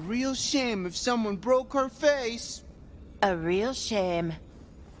be a real shame if someone broke her face. A real shame.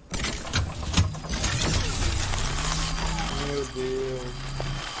 Meu Deus.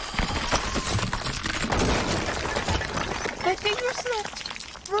 My finger slipped.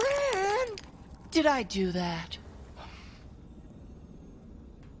 Fran! Did I do that?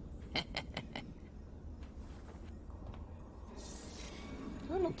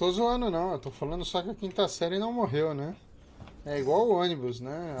 Eu não tô zoando, não. Eu tô falando só que a quinta série não morreu, né? É igual o ônibus,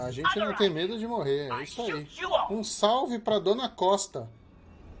 né? A gente não tem medo de morrer. É isso aí. Um salve pra Dona Costa.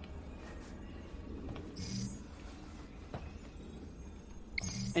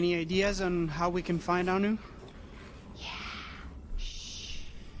 Any ideas on how we can find Anu?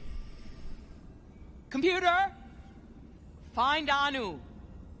 Computer! Find Anu.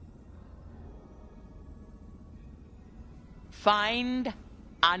 Find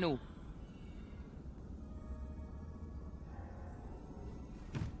Anu.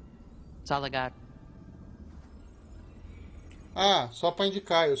 That's all I got. Ah, só para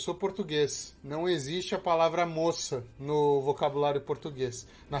indicar, eu sou português. Não existe a palavra moça no vocabulário português.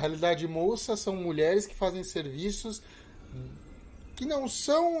 Na realidade, moça são mulheres que fazem serviços que não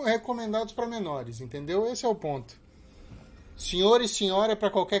são recomendados para menores, entendeu? Esse é o ponto. Senhor e senhora é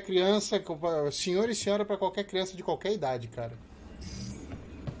para qualquer criança, senhor e senhora é para qualquer criança de qualquer idade, cara.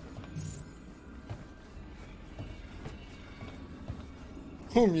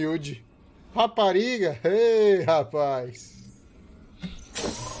 Humilde. Rapariga? Ei, rapaz.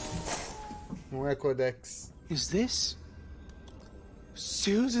 Um Ecodex. Is this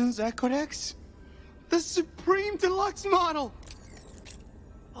Susan's Ecodex? The Supreme Deluxe model!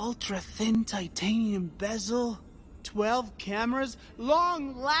 Ultra thin titanium bezel, 12 cameras,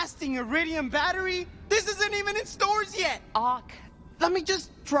 long-lasting iridium battery. This isn't even in stores yet! Let me just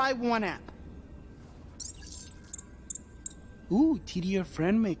try one app. Ooh, TDR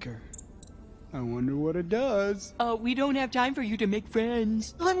Friend Maker. I wonder what it does. We don't have time for you to make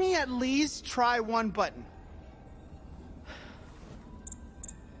friends. Let me at least try one button.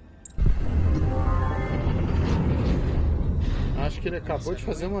 Acho que ele acabou de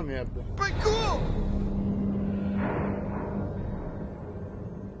fazer uma merda. But cool!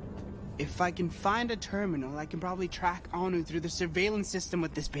 If I can find a terminal, I can probably track Anu through the surveillance system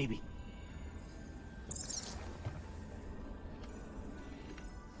with this baby.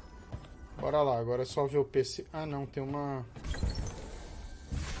 Bora lá, agora é só ver o PC. Ah, não, tem uma...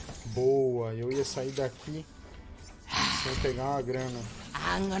 Boa, eu ia sair daqui sem pegar uma grana.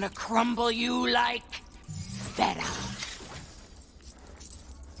 I'm gonna crumble you like feta.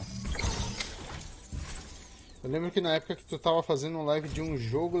 Eu lembro que na época que tu tava fazendo um live de um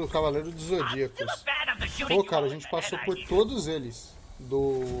jogo do Cavaleiro dos Zodíacos. Pô, cara, a gente passou por todos eles.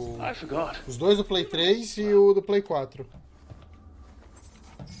 Os dois do Play 3 e o do Play 4.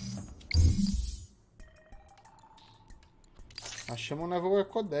 Achamos um novo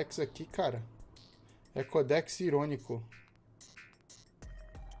Ecodex aqui, cara. Ecodex irônico.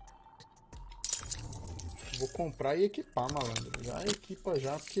 Vou comprar e equipar, malandro. Já equipa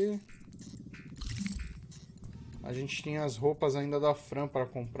já, porque... A gente tinha as roupas ainda da Fran para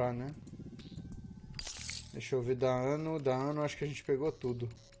comprar, né? Deixa eu ver da ano. Da ano acho que a gente pegou tudo.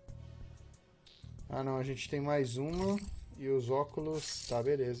 Ah não, a gente tem mais uma. E os óculos... Tá,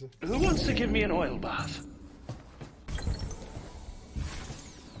 beleza. Who wants to give me an oil bath?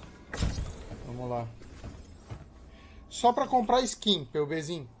 Vamos lá. Só pra comprar skin,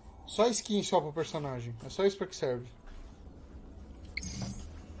 PUBzinho. Só skin só pro personagem. É só isso pra que serve.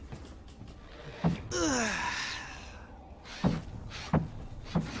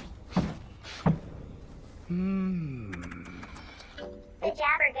 The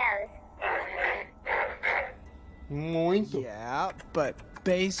jabber goes. Muito. Yeah, but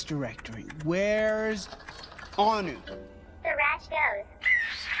base directory. Where's Anu? The ratch goes.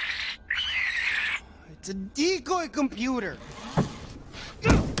 It's a decoy computer.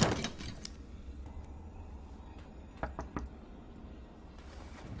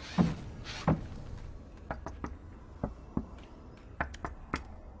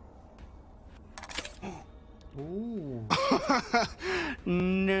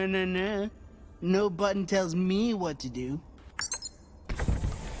 No. No button tells me what to do.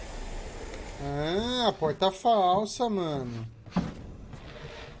 Ah, a porta falsa, mano.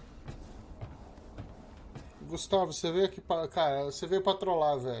 Gustavo, você veio aqui pra... Cara, você veio pra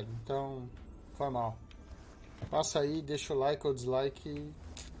trollar, velho. Então, foi mal. Passa aí, deixa o like ou dislike e...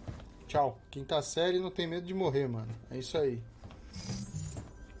 Tchau. Quinta série não tem medo de morrer, mano. É isso aí.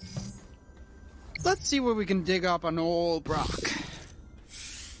 Let's see where we can dig up an old Brock.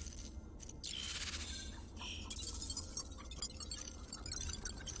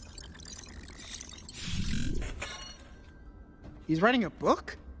 He's writing a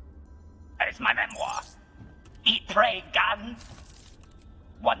book? It's my memoir. Eat, Pray, Gun.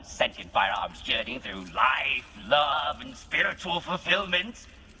 One sentient firearms journey through life, love, and spiritual fulfillment.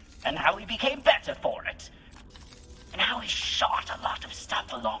 And how he became better for it. And how he shot a lot of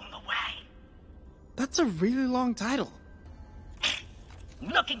stuff along the way. That's a really long title.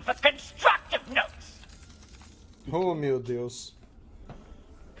 Looking for constructive notes. Oh, meu Deus.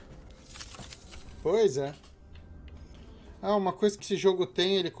 Pois é. Ah, uma coisa que esse jogo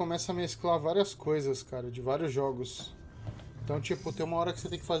tem, ele começa a mesclar várias coisas, cara, de vários jogos. Então, tipo, tem uma hora que você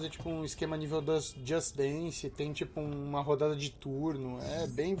tem que fazer, tipo, um esquema nível das Just Dance, tem, tipo, uma rodada de turno, é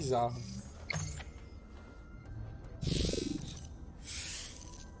bem bizarro.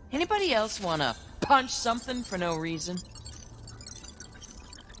 Anybody else wanna punch something for no reason?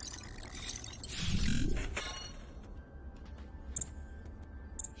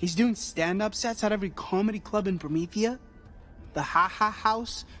 He's doing stand-up sets at every comedy club in Promethea? The Ha Ha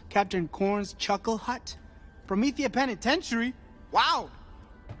House, Captain Corn's Chuckle Hut, Promethea Penitentiary? Wow!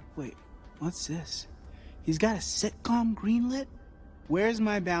 Wait, what's this? He's got a sitcom greenlit? Where's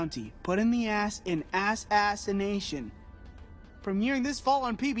My Bounty? Put in the ass in Assassination. Premiering this fall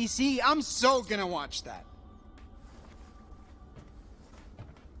on PBC, I'm so gonna watch that.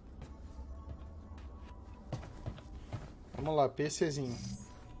 Vamos lá, PCzinho.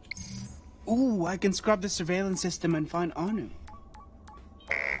 Ooh, I can scrub the surveillance system and find Anu.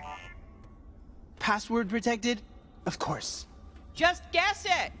 Password protected? Of course. Just guess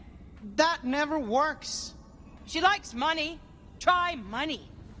it. That never works. She likes money. Try money.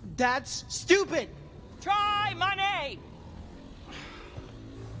 That's stupid. Try money.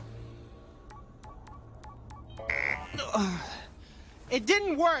 It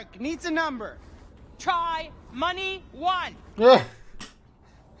didn't work. Needs a number. Try money 1.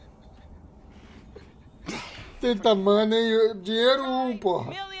 Tenta money, dinheiro porra.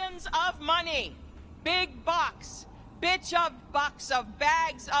 Millions of money. Big box. Bitch of bucks of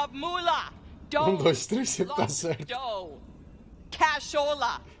bags of moolah. 1, 2, 3, sempre tá certo. Dough.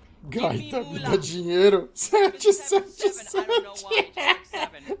 Cashola. Gaita, me dá dinheiro. 7, 7,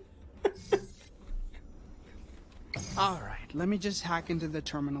 7. Alright, let me just hack into the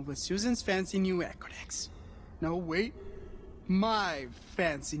terminal with Susan's fancy new Ecodex. No, wait. My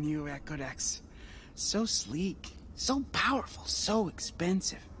fancy new Ecodex. So sleek, so powerful, so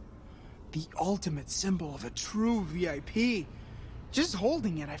expensive. The ultimate symbol of a true VIP. Just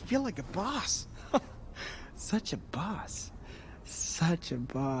holding it, I feel like a boss. Such a boss. Such a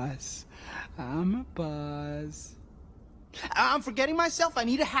boss. I'm a boss. I'm forgetting myself. I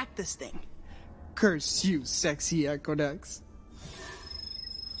need to hack this thing. Curse you, sexy Ecodex.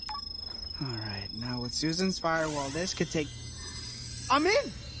 Alright, now with Susan's firewall, this could take... I'm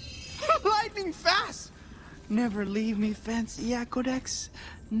in! Lightning fast! Never leave me, fancy Ecodex.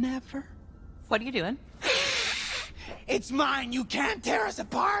 Never. What are you doing? It's mine! You can't tear us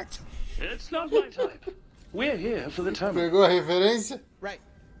apart! It's not my type. We're here for the terminal. Pegou a referência? Right.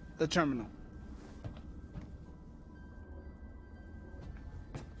 The terminal.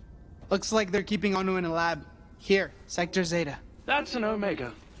 Looks like they're keeping Anu in a lab. Here, Sector Zeta. That's an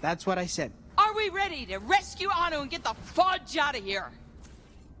Omega. That's what I said. Are we ready to rescue Anu and get the fudge out of here?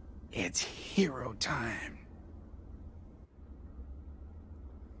 It's hero time.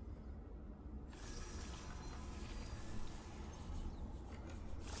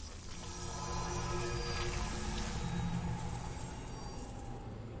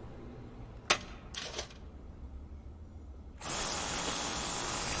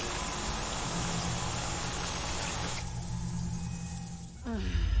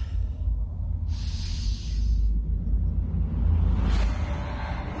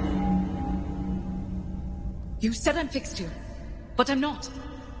 You said I'm fixed here, but I'm not.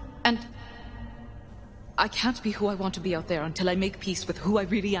 And I can't be who I want to be out there until I make peace with who I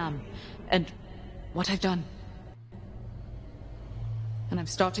really am and what I've done. And I'm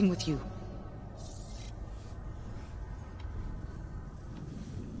starting with you.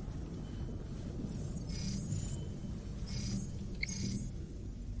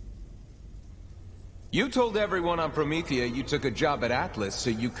 You told everyone on Promethea you took a job at Atlas so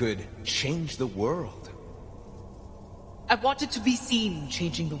you could change the world. I wanted to be seen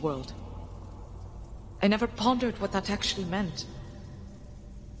changing the world. I never pondered what that actually meant.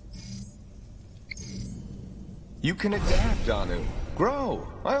 You can adapt, Anu. Grow.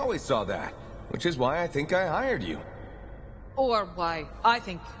 I always saw that. Which is why I think I hired you. Or why I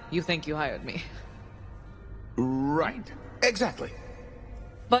think you hired me. Right. Exactly.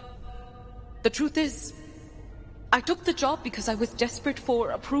 But the truth is, I took the job because I was desperate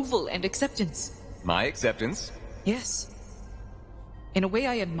for approval and acceptance. My acceptance? Yes. In a way,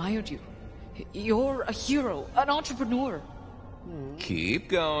 I admired you. You're a hero, an entrepreneur. Keep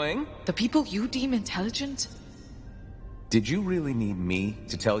going. The people you deem intelligent? Did you really need me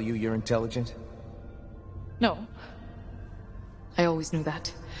to tell you you're intelligent? No. I always knew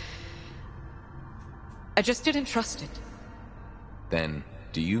that. I just didn't trust it. Then,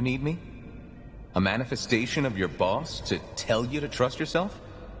 do you need me? A manifestation of your boss to tell you to trust yourself?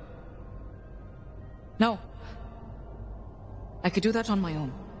 No. I could do that on my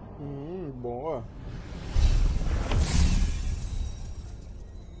own. Boa.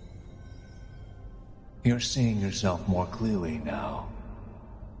 You're seeing yourself more clearly now.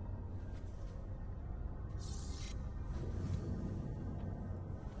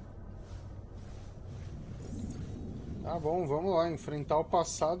 Tá bom, vamos lá, enfrentar o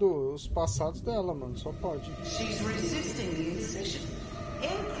passado, os passados dela, mano, só pode. She's resisting the incision.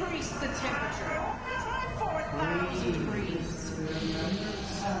 Increase the temperature. 4,000 degrees.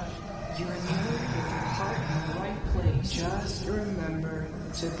 You remember with your heart in the right place. Just remember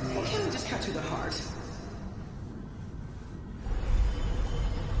to breathe. Why can't we just cut through the heart?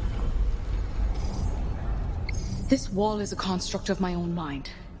 This wall is a construct of my own mind.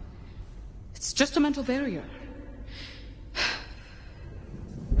 It's just a mental barrier.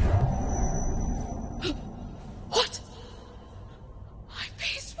 What? I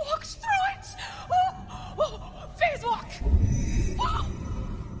phase walked through it! Phase walk!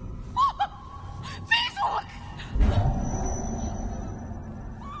 Phase walk!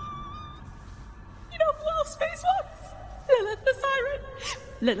 You know who else phase walks? Lilith the Siren.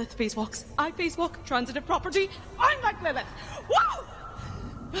 Lilith phase walks. I phase walk. Transitive property. I'm like Lilith. Whoa!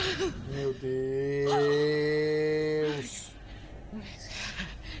 Meu Deus.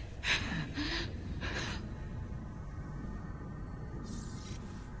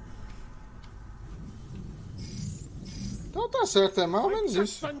 Então tá certo, é mais ou menos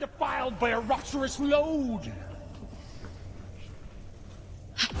isso. Undefiled by a rapturous load.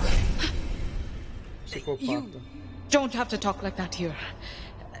 Psicopata. Don't have to talk like that here.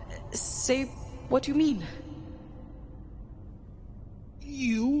 Say what you mean.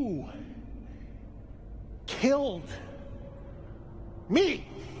 You killed me.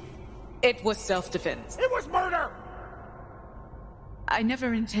 It was self-defense. It was murder. I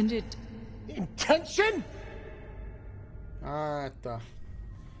never intended. Intention? Ah, tá.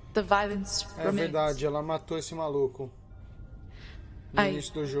 The violence remains. Verdade, ela matou esse maluco no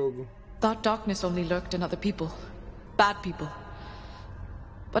início do jogo. Thought darkness only lurked in other people. Bad people.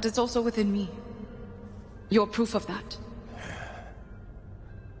 But it's also within me. You're proof of that.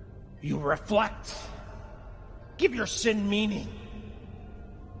 You reflect. Give your sin meaning.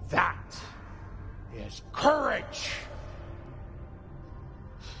 That is courage.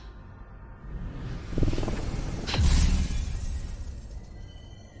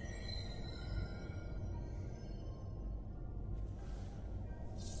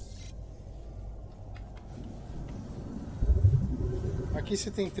 Aqui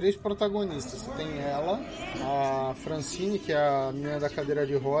você tem 3 protagonistas. Você tem ela, a Francine, que é a menina da cadeira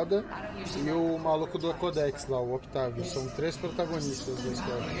de roda, e o maluco do Codex lá, o Octavio. São 3 protagonistas da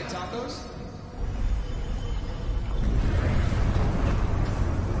história.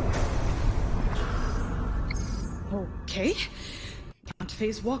 Okay. Can't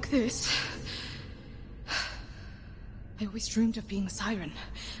phase walk this. I always dreamed of being a siren.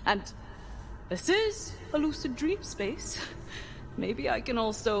 And this is a lucid dream space. Maybe I can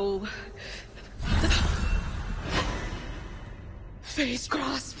also... Face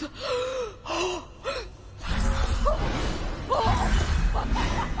grasp!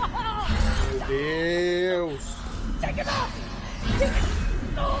 Meu Deus! Take it off! Take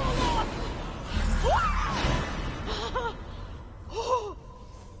it all off!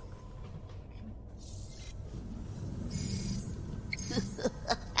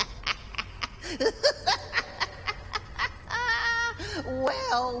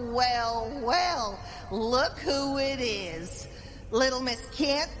 Well, look who it is. Little Miss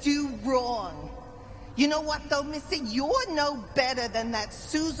can't do wrong. You know what, though, Missy? You're no better than that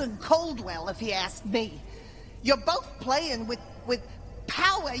Susan Coldwell, if you ask me. You're both playing with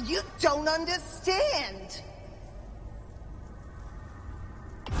power you don't understand.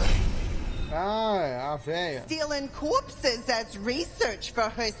 Ah, a véia. Stealing corpses as research for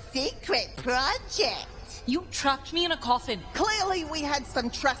her secret project. You trapped me in a coffin. Clearly we had some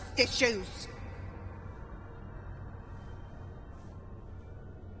trust issues.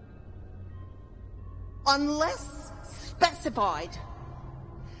 Unless specified,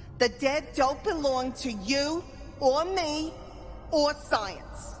 the dead don't belong to you or me or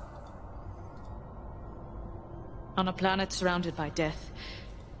science. On a planet surrounded by death,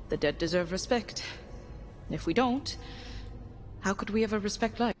 the dead deserve respect. And if we don't, how could we ever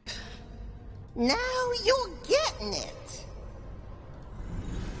respect life? Now you're getting it.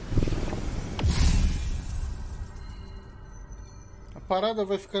 A parada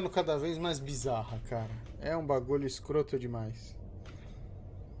vai ficando cada vez mais bizarra, cara. É um bagulho escroto demais.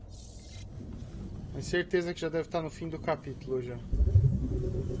 Mas certeza que já deve estar no fim do capítulo já.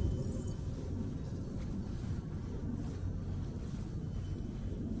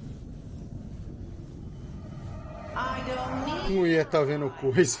 Mulher tá vendo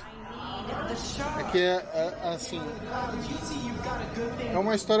coisa. É que assim, é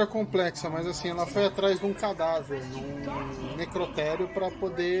uma história complexa, mas assim, ela foi atrás de um cadáver, num necrotério, para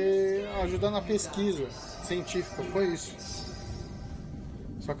poder ajudar na pesquisa científica, foi isso.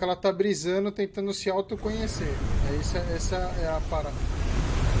 Só que ela tá brisando, tentando se autoconhecer. Essa é a parada.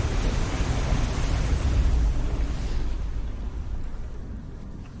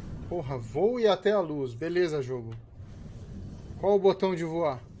 Porra, voe até a luz. Beleza, jogo. Qual o botão de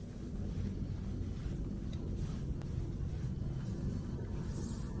voar?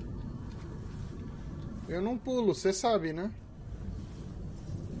 Eu não pulo, você sabe, né?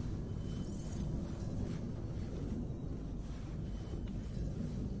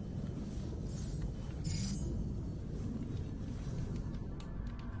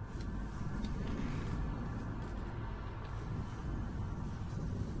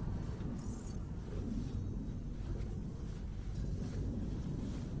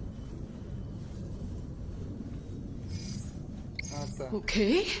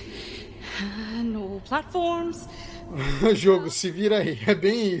 Okay. No platforms. Jogo, se vira aí. É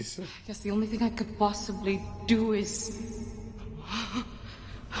bem isso. I guess the only thing I could possibly do is...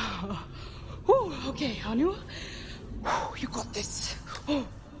 Okay, Anu. You got this.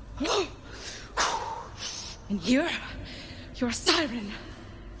 In here, you're a siren.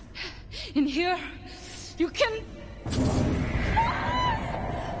 In here, you can...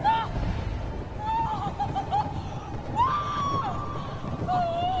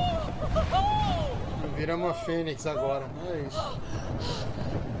 Vira uma fênix agora, é isso.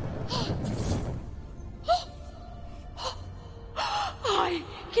 I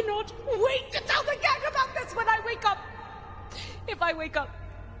cannot wait to tell the gang about this when I wake up. If I wake up,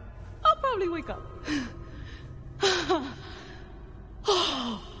 I'll probably wake up.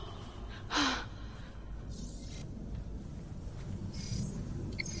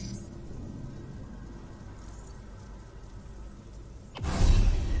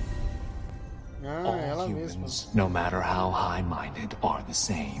 All humans, no matter how high-minded, are the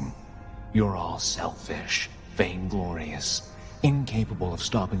same. You're all selfish, vainglorious, incapable of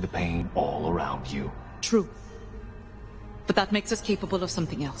stopping the pain all around you. True. But that makes us capable of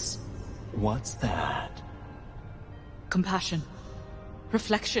something else. What's that? Compassion,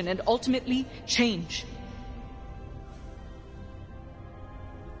 reflection, and ultimately, change.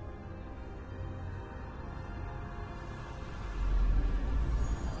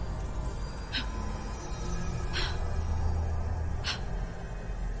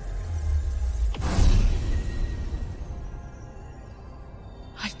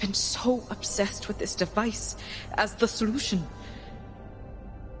 I've been so obsessed with this device as the solution.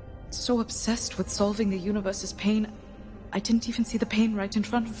 So obsessed with solving the universe's pain, I didn't even see the pain right in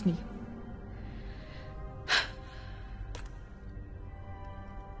front of me.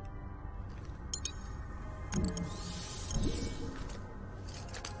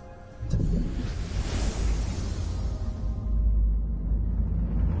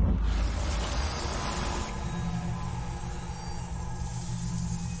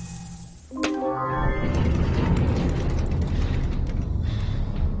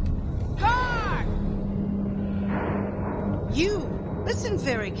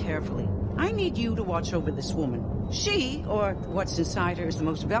 Watch over this woman. She, or what's inside her, is the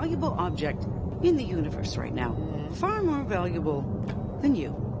most valuable object in the universe right now. Far more valuable than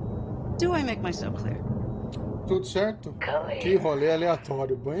you. Do I make myself clear? Tudo certo? Que rolê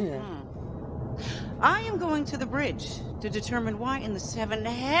aleatório, banha. I am going to the bridge to determine why in the seven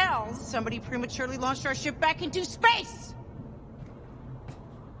hells somebody prematurely launched our ship back into space.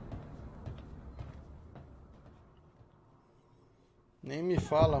 Nem me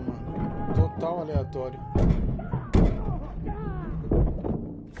fala, mano. Total aleatório.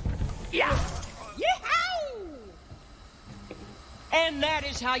 Yeah! Yee-haw! And that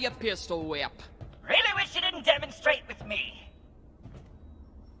is how you pistol whip. Really wish you didn't demonstrate with me.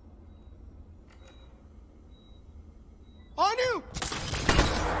 Anu!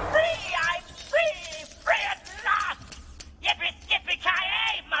 Free, I'm free! Free at last! Yippee skippy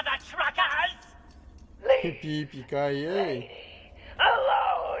ki mother truckers! Yippee-ki-yay.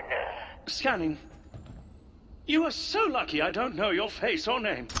 Alone! Scanning. You are so lucky I don't know your face or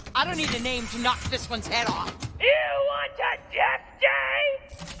name. I don't need a name to knock this one's head off. You want a death day?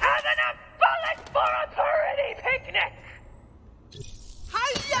 Have a bullet for a pretty picnic!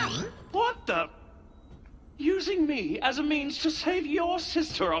 Hiya! What the? Using me as a means to save your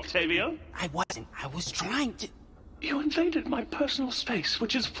sister, Octavio? I wasn't. I was trying to... You invaded my personal space,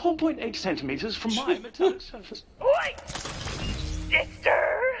 which is 4.8 centimeters from my metallic surface. Wait! Sister?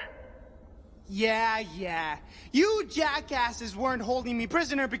 Yeah. You jackasses weren't holding me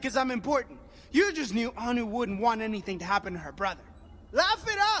prisoner because I'm important. You just knew Anu wouldn't want anything to happen to her brother. Laugh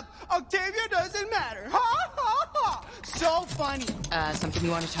it up! Octavia doesn't matter! Ha ha ha! So funny! Something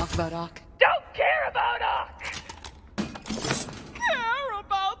you want to talk about, Ock? Don't care about Ock! Care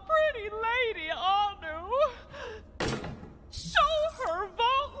about pretty lady Anu. Show her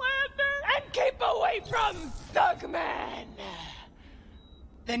Vaultlander and keep away from Thugman.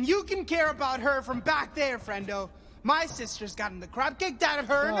 Then you can care about her from back there, friendo. My sister's gotten the crap kicked out of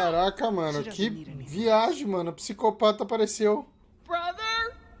her. Caraca, mano, que viagem, mano. O psicopata apareceu.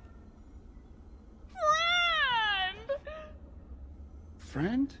 Brother?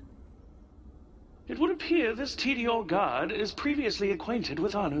 Friend? It would appear this TDR guard is previously acquainted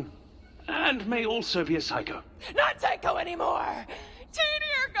with Anu, and may also be a psycho. Not psycho anymore!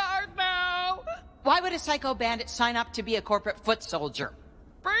 TDR guard now! Why would a psycho bandit sign up to be a corporate foot soldier?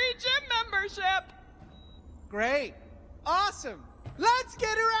 Free gym membership! Great. Awesome. Let's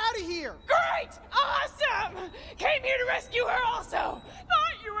get her out of here. Great! Awesome! Came here to rescue her also!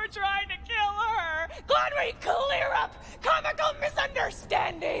 Thought you were trying to kill her! Glad we clear up comical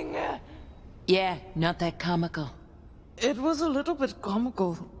misunderstanding! Yeah, not that comical. It was a little bit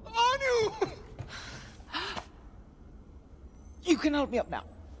comical. Anu! You can help me up now.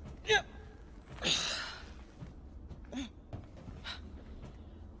 Yeah.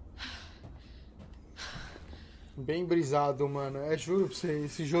 Bem brisado, mano. É, juro pra você,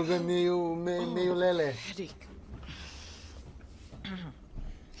 esse jogo é meio lelé.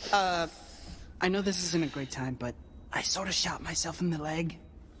 I know this isn't a great time, but I sort of shot myself in the leg.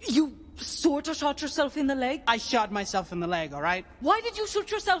 You sort of shot yourself in the leg? I shot myself in the leg, all right? Why did you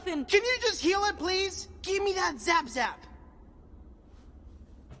shoot yourself in? Can you just heal it, please? Give me that zap.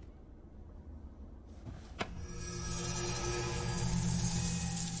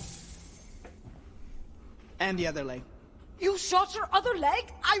 And the other leg. You shot your other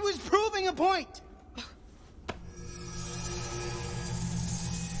leg? I was proving a point! O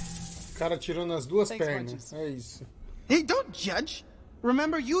cara tirou nas duas pernas. É isso. Hey, don't judge.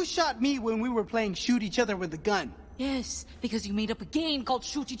 Remember, you shot me when we were playing shoot each other with a gun. Yes, because you made up a game called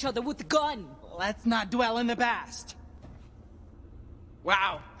shoot each other with a gun. Let's not dwell in the past.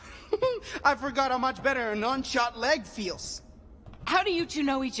 Wow. I forgot how much better an unshot leg feels. How do you two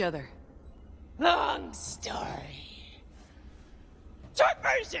know each other? Long story. Short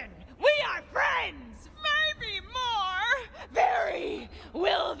version, we are friends! Maybe more! Very.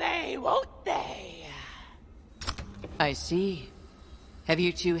 Will they, won't they? I see. Have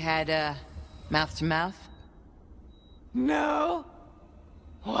you two had, mouth to mouth? No.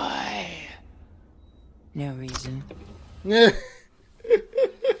 Why? No reason.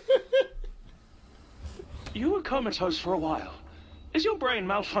 You were comatose for a while. Is your brain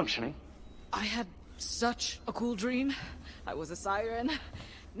malfunctioning? I had such a cool dream. I was a siren.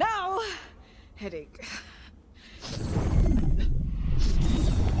 Now, headache.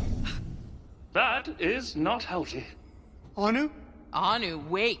 That is not healthy. Anu? Anu,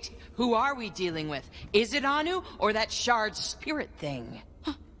 wait. Who are we dealing with? Is it Anu or that shard spirit thing?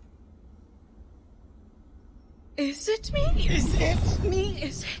 Huh. Is it me? Is it me?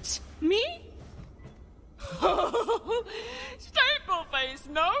 Is it me? Stapleface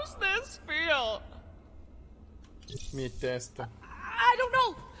knows this feel. Me testa. I don't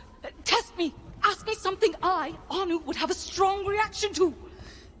know. Test me. Ask me something I, Anu, would have a strong reaction to.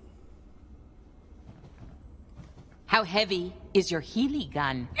 How heavy is your Healy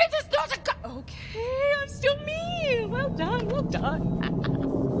gun. It is not a gun! Okay, I'm still me! Well done, well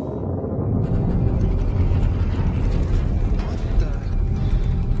done.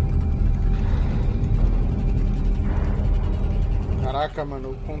 Caraca,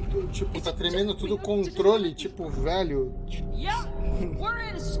 mano, tipo, tá tremendo tudo o controle, tipo, velho. Yeah, we're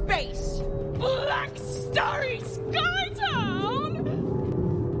in space. Black Starry Skytown!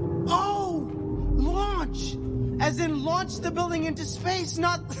 Oh! Launch! As in launch the building into space,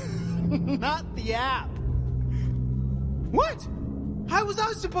 not the app. What? How was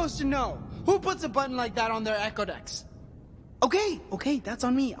I supposed to know? Who puts a button like that on their Echo decks? Okay, that's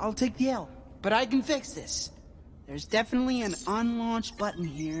on me. I'll take the L. But I can fix this. There's definitely an unlaunched button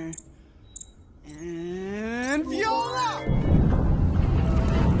here. And Viola!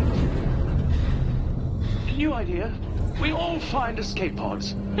 New idea. We all find escape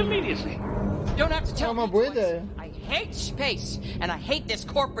pods immediately. Don't have to tell me boa twice. ideia. I hate space, and I hate this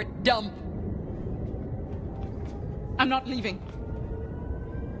corporate dump. I'm not leaving.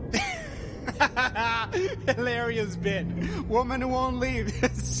 Hilarious bit. Woman who won't leave.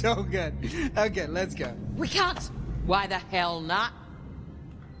 So good. Okay, let's go. We can't. Why the hell not?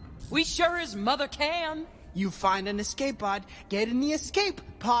 We sure as mother can. You find an escape pod, get in the escape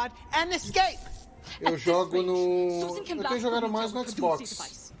pod, and escape. Eu jogo no... Eu tenho jogado mais no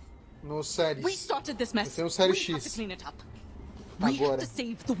Xbox. No Series. We started this mess. Eu tenho o Série We have to X. clean it up. We have Agora. to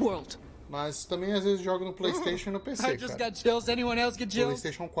save the world. Mas também às vezes jogo no PlayStation e no PC, I just cara. got chills. Anyone else get chills?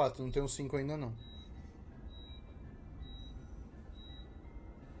 PlayStation 4, não tenho 5 ainda não.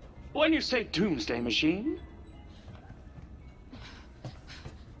 When you say doomsday machine,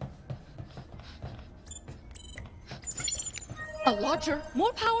 A larger,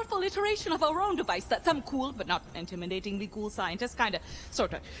 more powerful iteration of our own device that some cool, but not intimidatingly cool scientist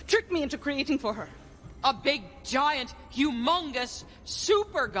sorta tricked me into creating for her. A big, giant, humongous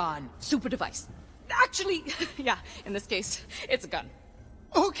super gun. Super device. Actually, yeah, in this case, it's a gun.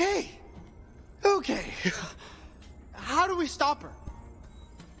 Okay. How do we stop her?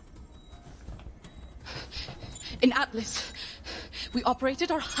 In Atlas, we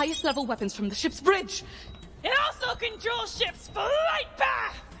operated our highest level weapons from the ship's bridge. It also controls ship's flight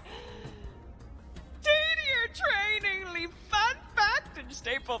path. Tedious training, leave fun fact and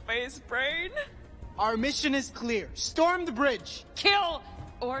staple face brain. Our mission is clear. Storm the bridge. Kill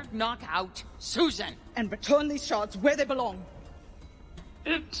or knock out Susan. And return these shards where they belong.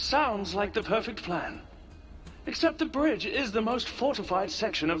 it sounds like the perfect plan. Except the bridge is the most fortified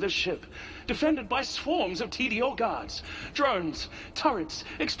section of this ship, defended by swarms of TDO guards, drones, turrets,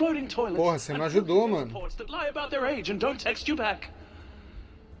 exploding toilets, Porra, você me ajudou, mano. reports that lie about their age and don't text you back.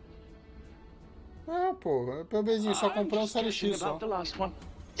 Ah, pô, pelo beijinho, só comprar um Série X só.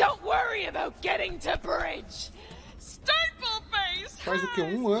 Don't worry about getting to bridge. Staple face. Faz o quê?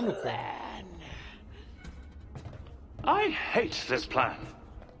 Um ano, cara. I hate this plan.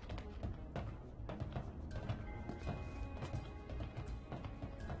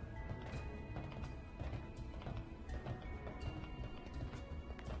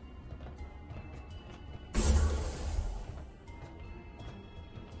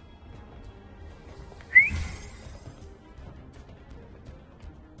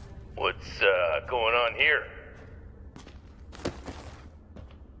 What's going on here?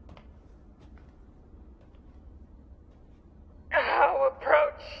 How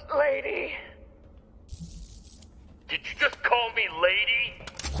approach, lady? Did you just call me lady?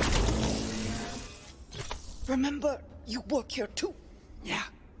 Remember, you work here too. Yeah,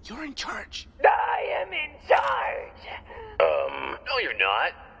 you're in charge. I am in charge. No you're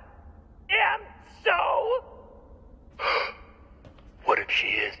not. Am so? What if she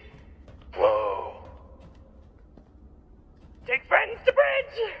is? Whoa. Take friends to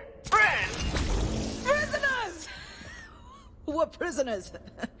bridge. Friends? Prisoners! We're prisoners,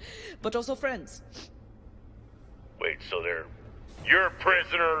 but also friends. Wait, so they're your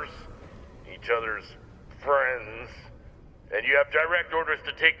prisoners, each other's friends, and you have direct orders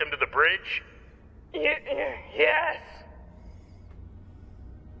to take them to the bridge? Yes.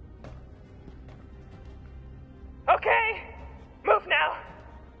 Okay, move now.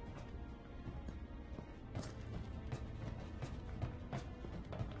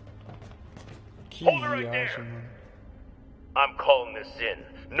 Hold it right there. I'm calling this in.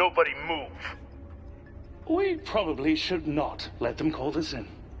 Nobody move. We probably should not let them call this in.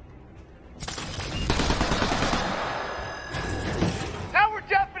 Now we're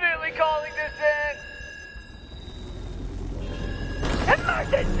definitely calling this in.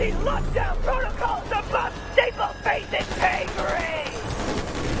 Emergency lockdown protocols above staple faces pay grade.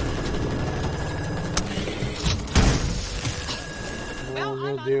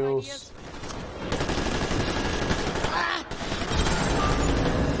 meu Deus.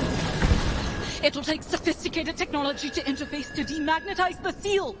 It'll take sophisticated technology to interface to demagnetize the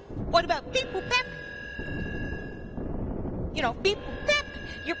seal. What about beep boop pep? You know, beep boop pep,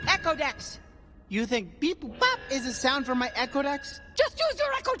 your echo decks. You think beep boop pop is a sound from my echo decks? Just use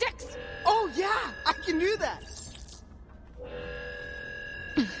your echo decks! Oh yeah, I can do that.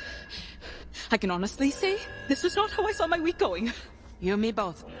 I can honestly say, this is not how I saw my week going. You and me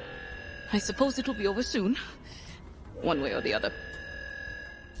both. I suppose it'll be over soon. One way or the other.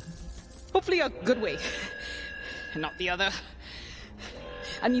 Hopefully a good way. And not the other.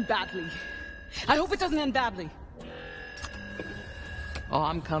 I mean badly. I hope it doesn't end badly. Oh,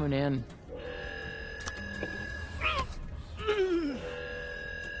 I'm coming in.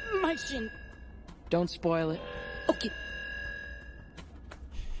 My shin. Don't spoil it. Okay.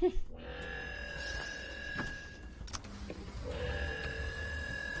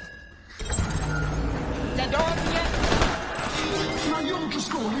 Now y'all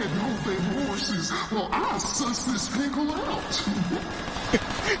just go ahead and hold their horses while I suss this pickle out.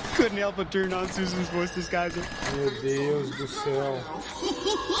 Couldn't help but turn on Susan's voice disguiser. Meu Deus do céu.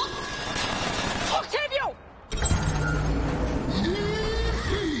 Octavio!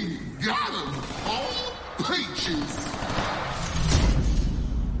 Yee! Got him! All pages!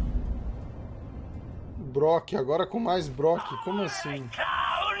 Brock, agora com mais Brock, como assim?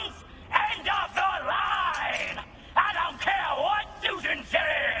 End of the line! I don't care what Susan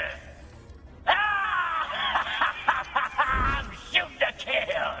says! I'm shooting to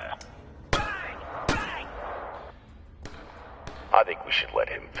kill! I think we should let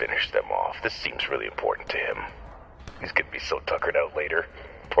him finish them off. This seems really important to him. He's gonna be so tuckered out later.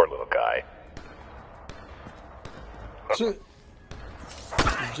 Poor little guy.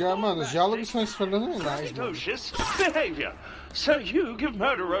 Mano, os diálogos são fenomenais, mano. Atrocious behavior. So you give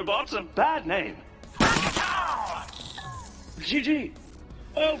murder robots a bad name. GG.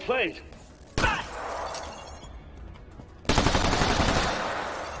 Well played.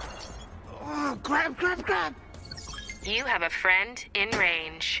 Oh, grab, grab, grab. You have a friend in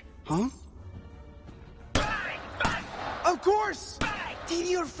range. Huh? Of course!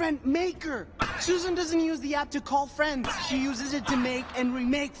 Your friend Maker. Susan doesn't use the app to call friends. She uses it to make and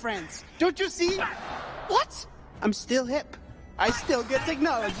remake friends. Don't you see? What? I'm still hip. I still get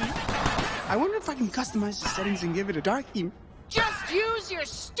technology. I wonder if I can customize the settings and give it a dark theme. Just use your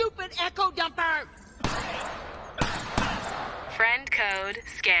stupid echo dumper! Friend code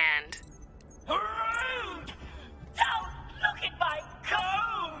scanned. Rude! Don't look at my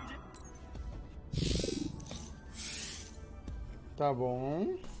code! Tá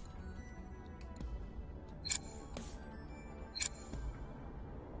bom.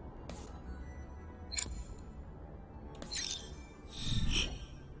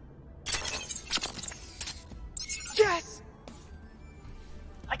 Yes!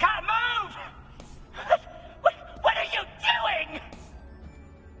 I can't move! What are you doing?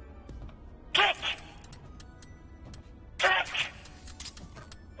 Click! Click!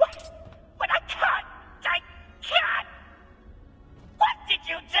 What? I can't! What did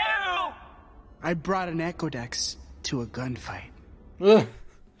you do? I brought an Echo Dex to a gunfight.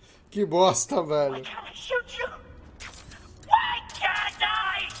 Que bosta, velho. Why can't I shoot you? Why can't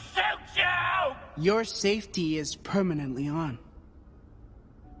I shoot you? Your safety is permanently on.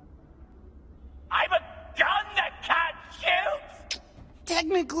 I'm a gun that can't shoot?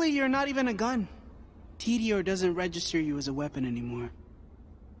 Technically, you're not even a gun. TDR doesn't register you as a weapon anymore.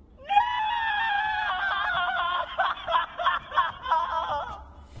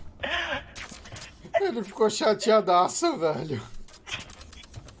 Ele ficou chateadaço, velho.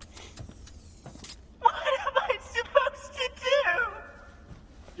 What am I supposed to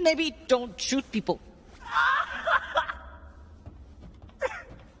do? Maybe don't shoot people.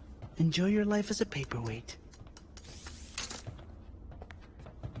 Enjoy your life as a paperweight.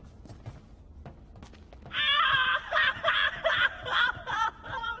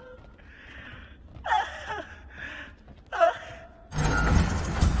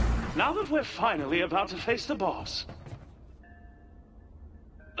 Now that we're finally about to face the boss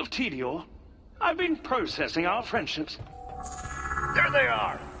of Tedior, I've been processing our friendships. There they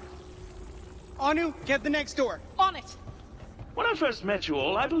are! Anu, get the next door. On it! When I first met you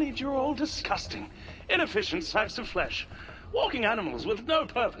all, I believed you were all disgusting, inefficient sacks of flesh, walking animals with no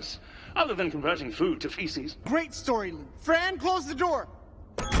purpose, other than converting food to feces. Great story, Lou. Fran, close the door.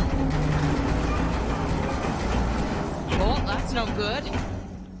 Oh, that's no good.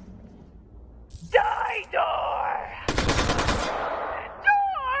 Die, door! Door,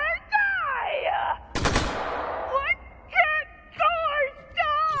 die! What can doors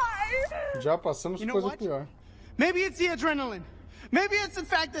Já passamos coisa pior. Maybe it's the adrenaline. Maybe it's the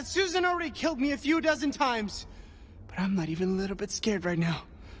fact that Susan already killed me a few dozen times. But I'm not even a little bit scared right now.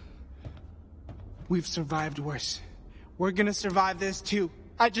 We've survived worse. We're gonna survive this too.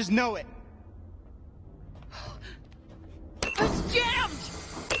 I just know it. It's jammed!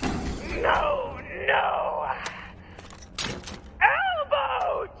 No, no.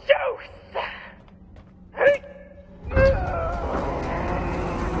 Elbow juice!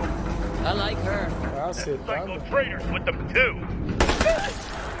 I like her. Psycho traitors with them too.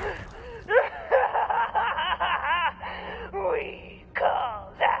 We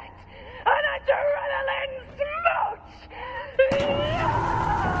call that an adrenaline smooch!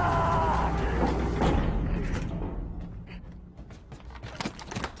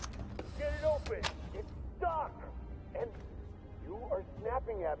 Get it open! It's stuck! And you are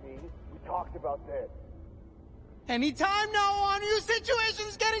snapping at me. We talked about this. Anytime now, on you,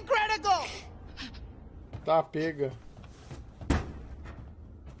 situation's getting critical! Tá, pega.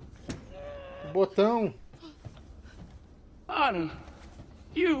 Botão. Anu,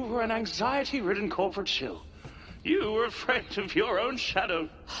 you were an anxiety-ridden corporate shill. You were afraid of your own shadow.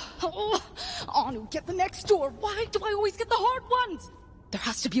 Oh, Anu, get the next door. Why do I always get the hard ones? There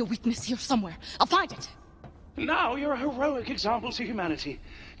has to be a weakness here somewhere. I'll find it. Now you're a heroic example to humanity,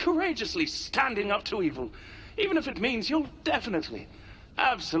 courageously standing up to evil, even if it means you'll definitely,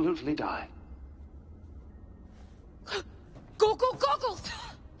 absolutely die. Goggles!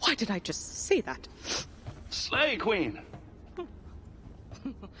 Why did I just say that? Slay Queen.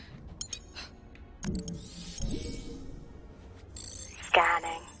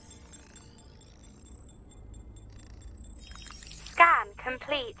 Scanning. Scan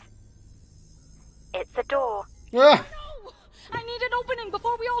complete. It's a door. No! I need an opening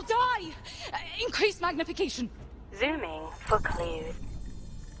before we all die! Increase magnification. Zooming for clues.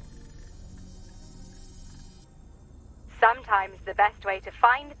 Sometimes the best way to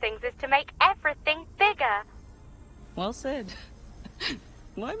find things is to make everything bigger. Well said.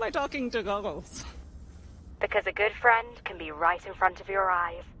 Why am I talking to Goggles? Because a good friend can be right in front of your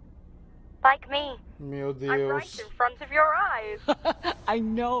eyes. Like me. Meu Deus. I'm right in front of your eyes. I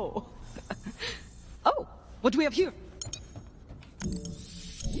know. Oh, what do we have here?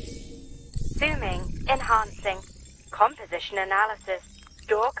 Zooming, enhancing, composition analysis.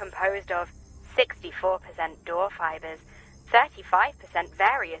 Door composed of 64% door fibers, 35%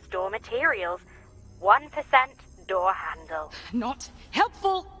 various door materials, 1% door handle. Not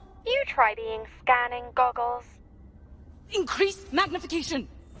helpful. You try being scanning, Goggles. Increase magnification.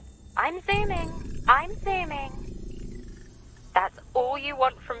 I'm zooming. I'm zooming. That's all you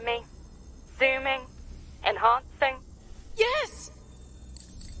want from me. Zooming, enhancing. Yes!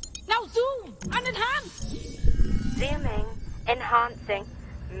 Now zoom and enhance. Zooming, enhancing,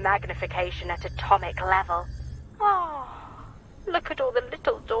 magnification at atomic level. Oh, look at all the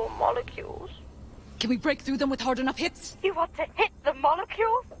little door molecules. Can we break through them with hard enough hits? You want to hit the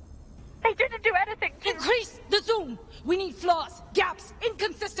molecules? They didn't do anything to... Increase the zoom! We need flaws, gaps,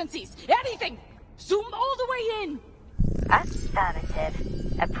 inconsistencies, anything! Zoom all the way in!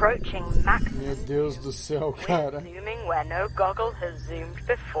 Affirmative. Approaching maximum. Meu Deus do céu, cara. Zooming where no goggle has zoomed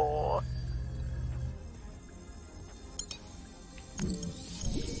before.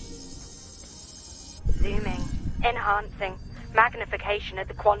 Zooming, enhancing, magnification at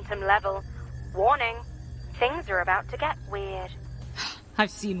the quantum level. Warning, things are about to get weird.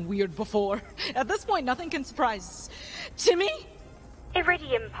 I've seen weird before. At this point, nothing can surprise Timmy.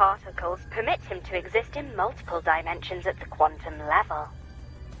 Iridium particles permit him to exist in multiple dimensions at the quantum level.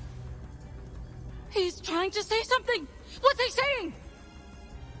 He's trying to say something. What's he saying?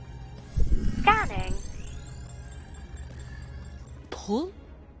 Scanning. Pull?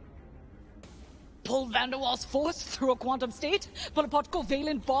 Pull Van der Waals force through a quantum state? Pull apart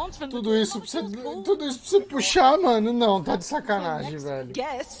covalent bonds from tudo isso pra você puxar, mano? Não, tá de sacanagem, velho.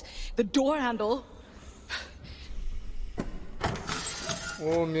 Guess the door handle.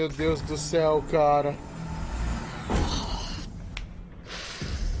 Oh, meu Deus do céu, cara.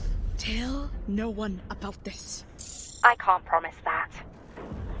 Tell no one about this. I can't promise that.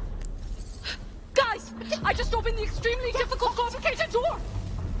 Guys, I just opened the extremely difficult complicated door.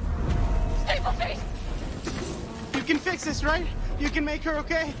 Staple face! You can fix this, right? You can make her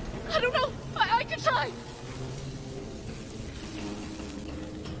okay? I don't know. I can try.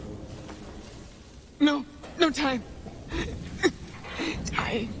 No time.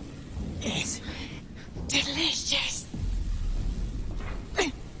 Time is delicious.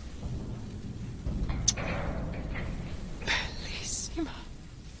 Bellissima.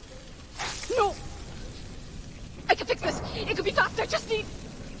 No! I can fix this. It could be fast. I just need...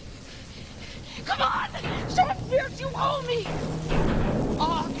 owe me!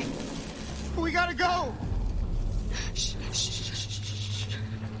 Oh, we gotta go! Shh, shh, shh, shh, shh.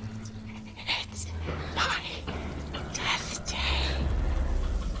 It's my death day.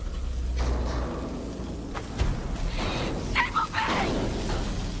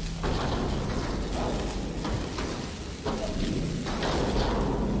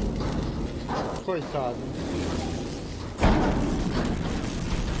 Coitado.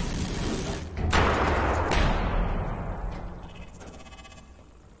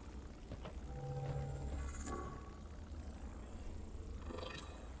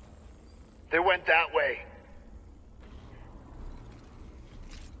 They went that way.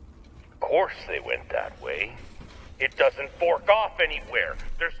 Of course they went that way. It doesn't fork off anywhere.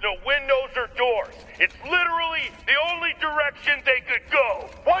 There's no windows or doors. It's literally the only direction they could go.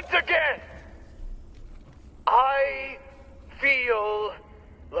 Once again, I feel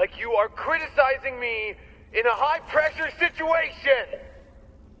like you are criticizing me in a high-pressure situation.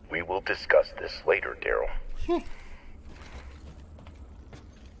 We will discuss this later, Daryl.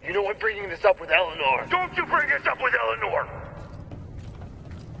 You know I'm bringing this up with Eleanor. Don't you bring this up with Eleanor!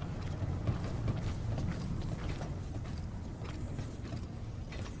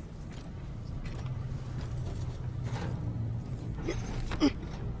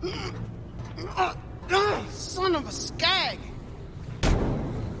 Son of a skag!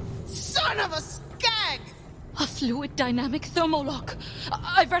 Son of a skag! A fluid dynamic thermolock.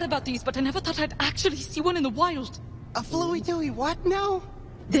 I've read about these, but I never thought I'd actually see one in the wild. A fluid-dooey what now?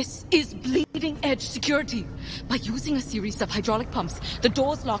 This is bleeding edge security. By using a series of hydraulic pumps, the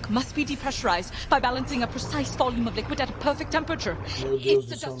door's lock must be depressurized by balancing a precise volume of liquid at a perfect temperature. It's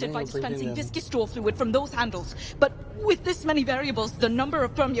adjusted by dispensing viscous door fluid from those handles. But with this many variables, the number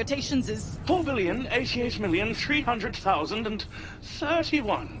of permutations is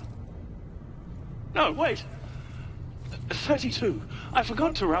 4,088,300,031. No, wait. 32. I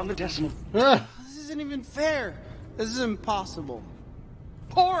forgot to round the decimal. This isn't even fair. This is impossible.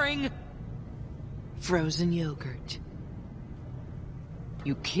 Pouring frozen yogurt.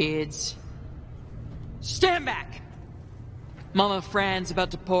 You kids. Stand back! Mama Fran's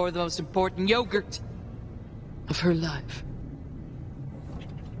about to pour the most important yogurt of her life.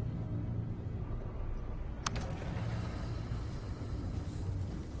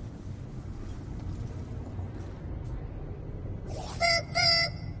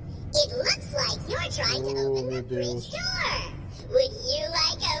 It looks like you're trying to open the fridge door. Would you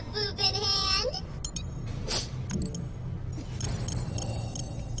like a boopin' hand?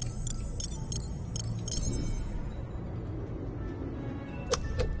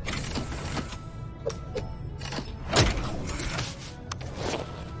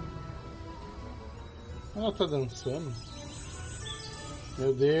 Ela tá dançando?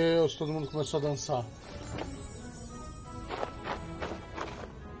 Meu Deus, todo mundo começou a dançar.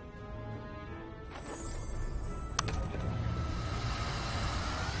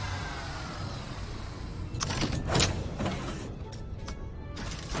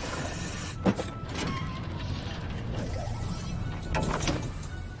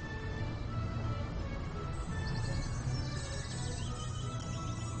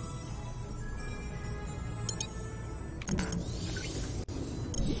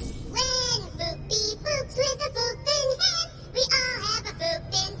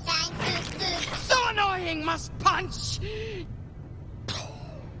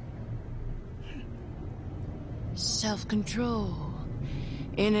 Self-control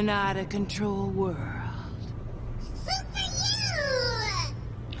in an out-of-control world.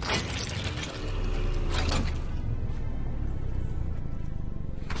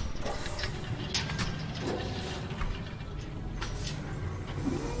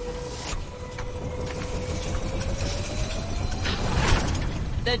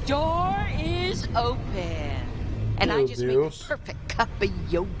 The door is open, and I just made a perfect cup of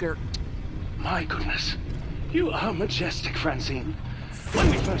yogurt. My goodness. You are majestic, Francine.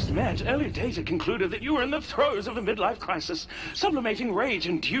 When we first met, early data concluded that you were in the throes of a midlife crisis, sublimating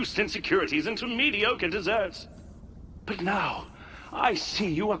rage-induced insecurities into mediocre desserts. But now, I see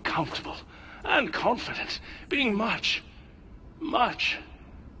you are comfortable and confident, being much, much,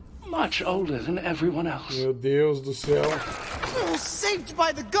 much older than everyone else. Meu Deus do céu. Oh, saved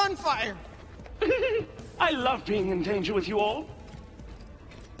by the gunfire! I love being in danger with you all.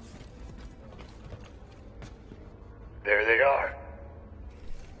 There they are.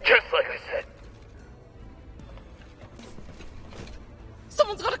 Just like I said.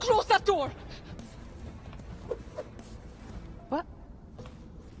 Someone's gotta close that door! What?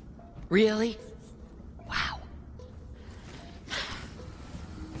 Really? Wow.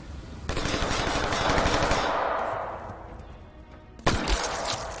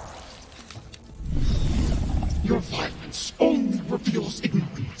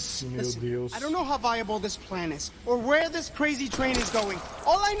 Listen, I don't know how viable this plan is, or where this crazy train is going.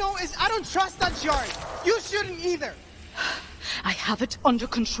 All I know is I don't trust that shard. You shouldn't either. I have it under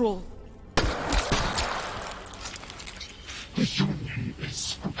control.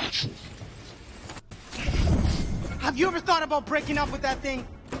 Have you ever thought about breaking up with that thing?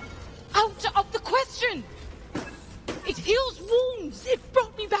 Out of the question! It heals wounds! It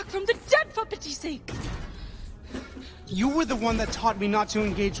brought me back from the dead, for pity's sake! You were the one that taught me not to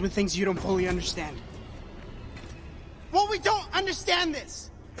engage with things you don't fully understand. Well, we don't understand this!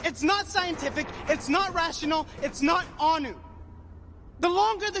 It's not scientific, it's not rational, it's not Anu. The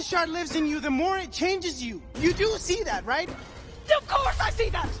longer the shard lives in you, the more it changes you. You do see that, right? Of course I see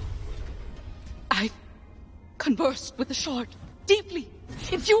that! I've conversed with the shard deeply.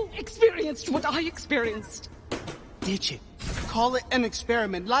 If you experienced what I experienced. Did you? Call it an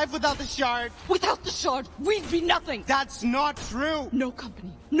experiment. Life without the shard. Without the shard, we'd be nothing. That's not true. No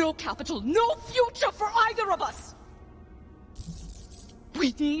company, no capital, no future for either of us.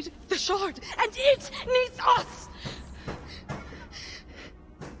 We need the shard, and it needs us.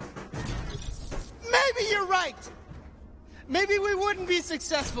 Maybe you're right. Maybe we wouldn't be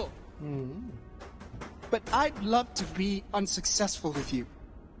successful. But I'd love to be unsuccessful with you.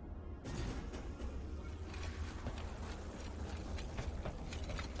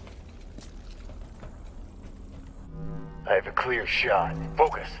 I have a clear shot.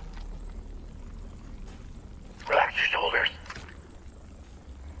 Focus. Relax your shoulders.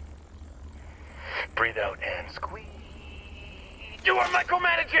 Breathe out and squeeze. You are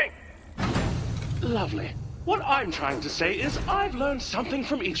micromanaging! Lovely. What I'm trying to say is I've learned something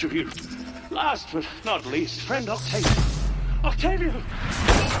from each of you. Last but not least, friend Octavio. Octavio!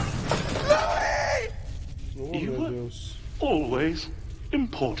 Louis! You were always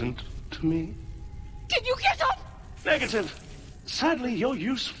important to me. Can you get up? Negative. Sadly, your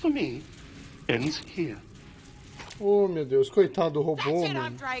use for me ends here. Oh, meu Deus. Coitado do robô, I'm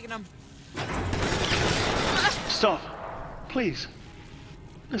mano. dragging him. Stop. Please.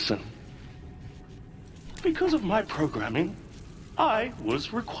 Listen. Because of my programming, I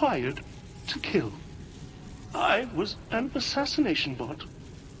was required to kill. I was an assassination bot.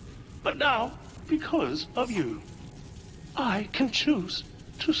 But now, because of you, I can choose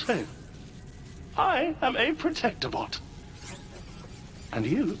to save. I am a protector bot. And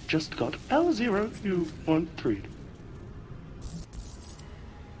you just got L0U13.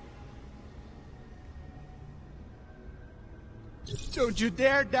 Don't you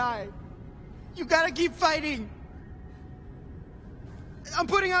dare die. You gotta keep fighting. I'm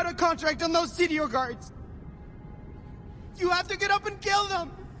putting out a contract on those CDO guards. You have to get up and kill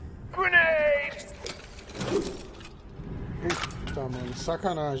them. Grenade! Puta, mano.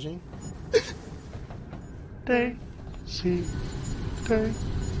 Sacanagem, hein? Daisy,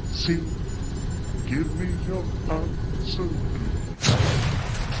 Daisy, give me your answer.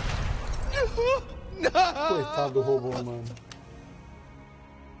 No! Coitado do robô, mano.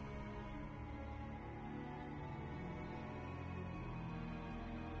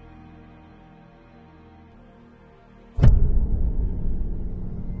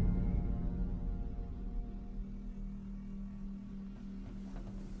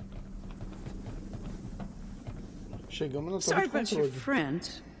 Chegamos na torre Sorry de about your controle. friend,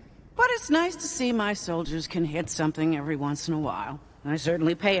 but it's nice to see my soldiers can hit something every once in a while. I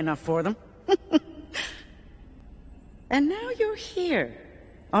certainly pay enough for them. And now you're here,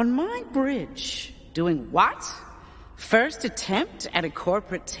 on my bridge, doing what? First attempt at a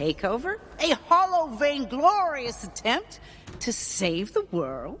corporate takeover? A hollow, vainglorious attempt to save the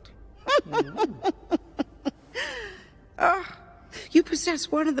world? You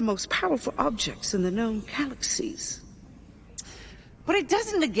possess one of the most powerful objects in the known galaxies. But it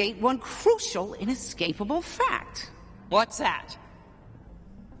doesn't negate one crucial, inescapable fact. What's that?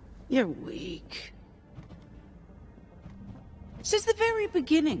 You're weak. Since the very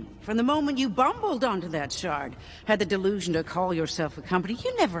beginning, from the moment you bumbled onto that shard, had the delusion to call yourself a company,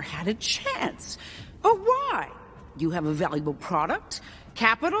 you never had a chance. But why? You have a valuable product,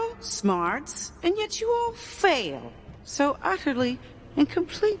 capital, smarts, and yet you all fail. So utterly and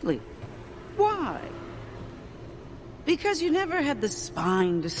completely. Why? Because you never had the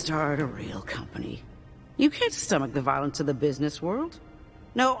spine to start a real company. You can't stomach the violence of the business world.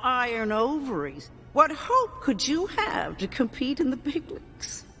 No iron ovaries. What hope could you have to compete in the big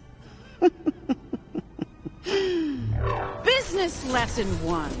leagues? Business lesson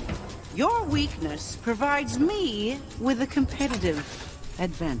 1. Your weakness provides me with a competitive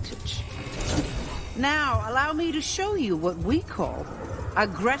advantage. Now, allow me to show you what we call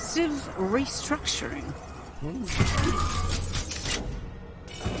aggressive restructuring.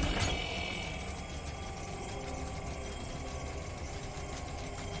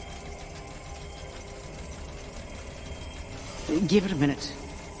 Give it a minute.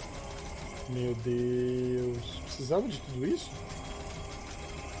 Meu Deus. Precisava de tudo isso?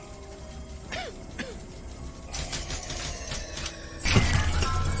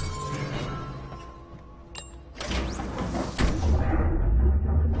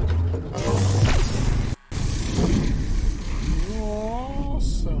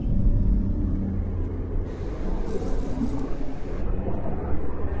 Nossa.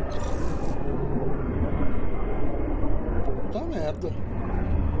 Puta merda.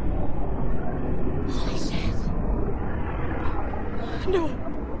 No.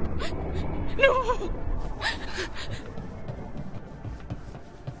 No.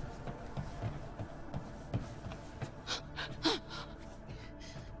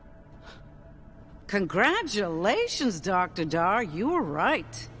 Congratulations, Dr. Dar. You were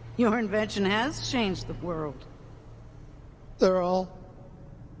right. Your invention has changed the world. They're all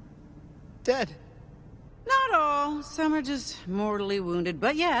dead. Not all. Some are just mortally wounded,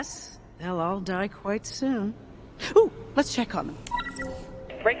 but yes, they'll all die quite soon. Ooh, let's check on them.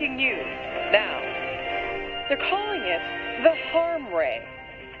 Breaking news, now. They're calling it the Harm Ray.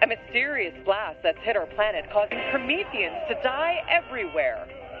 A mysterious blast that's hit our planet, causing Prometheans to die everywhere.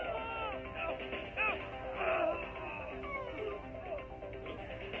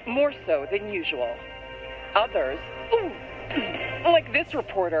 More so than usual. Others, like this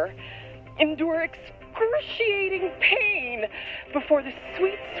reporter, endure excruciating pain before the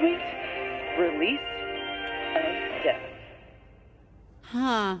sweet, sweet release of death.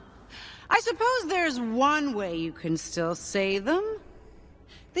 Huh. I suppose there's one way you can still save them.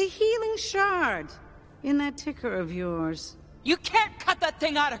 The healing shard in that ticker of yours. You can't cut that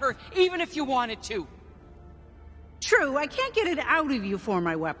thing out of her, even if you wanted to. True, I can't get it out of you for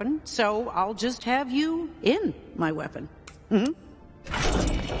my weapon, so I'll just have you in my weapon. Mm-hmm.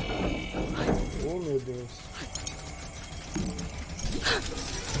 Oh, meu Deus.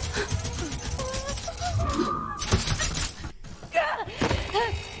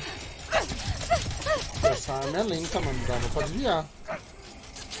 Essa arma é lenta, mano. Dava pra desviar.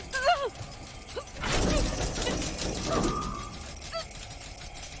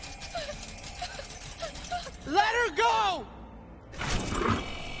 Let her go!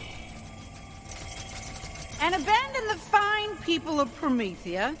 And abandon the fine people of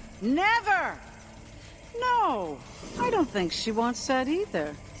Promethea? Never! No, I don't think she wants that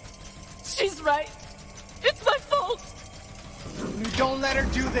either. She's right. It's my fault. Don't let her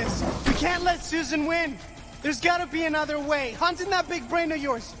do this. We can't let Susan win. There's gotta be another way. Hunt in that big brain of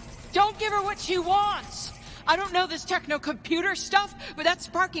yours. Don't give her what she wants. I don't know this techno-computer stuff, but that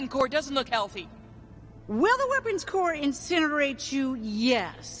sparking core doesn't look healthy. Will the weapons core incinerate you?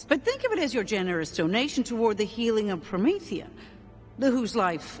 Yes. But think of it as your generous donation toward the healing of Promethea, whose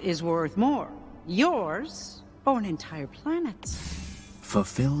life is worth more. Yours, or an entire planet's.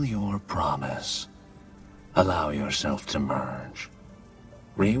 Fulfill your promise. Allow yourself to merge.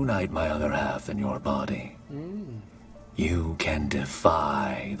 Reunite my other half in your body. You can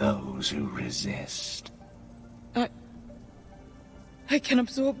defy those who resist. I can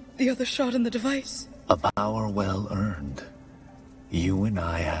absorb the other shot in the device. A power well earned. You and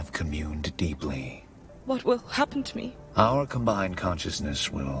I have communed deeply. What will happen to me? Our combined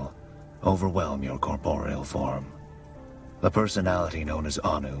consciousness will overwhelm your corporeal form. The personality known as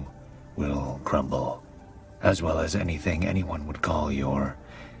Anu will crumble, as well as anything anyone would call your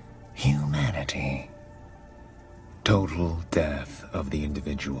humanity. Total death of the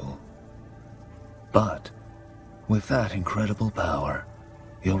individual. But with that incredible power,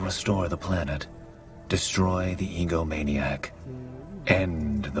 you'll restore the planet, destroy the egomaniac,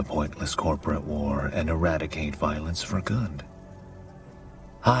 end the pointless corporate war, and eradicate violence for good.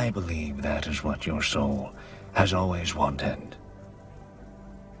 I believe that is what your soul has always wanted.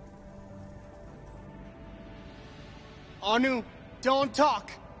 Anu, don't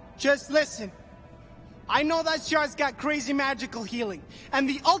talk. Just listen. I know that shard's got crazy magical healing and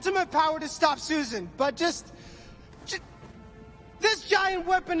the ultimate power to stop Susan, but just this giant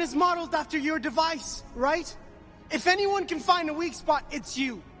weapon is modeled after your device, right? If anyone can find a weak spot, it's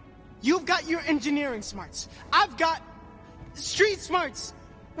you. You've got your engineering smarts. I've got street smarts.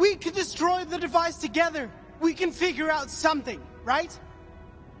 We could destroy the device together. We can figure out something, right?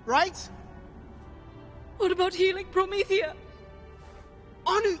 Right? What about healing Promethea?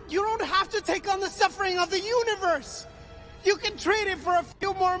 Anu, you don't have to take on the suffering of the universe. You can trade it for a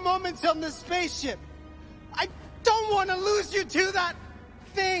few more moments on the spaceship. I don't want to lose you to that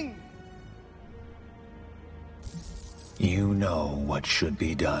thing. You know what should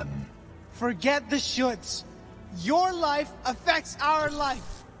be done. Forget the shoulds. Your life affects our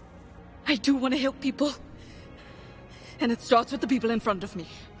life. I do want to help people. And it starts with the people in front of me.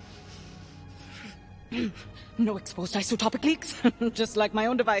 No exposed isotopic leaks. Just like my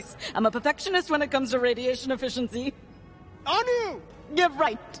own device. I'm a perfectionist when it comes to radiation efficiency. Anu! Yeah,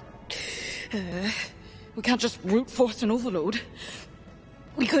 right. We can't just brute force an overload.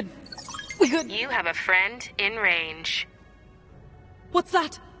 We could... You have a friend in range. What's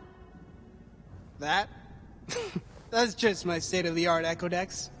that? That? That's just my state-of-the-art Echo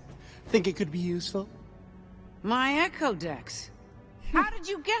Dex. Think it could be useful? My Echo Dex? How did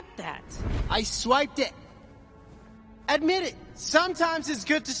you get that? I swiped it. Admit it, sometimes it's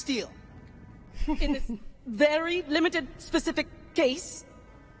good to steal. In this very limited, specific case?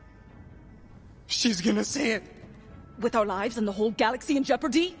 She's gonna say it. With our lives and the whole galaxy in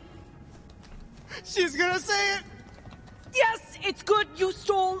jeopardy? She's gonna say it! Yes, it's good you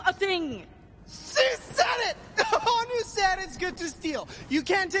stole a thing! She said it! Anu said it's good to steal. You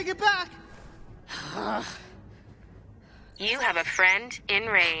can't take it back. You have a friend in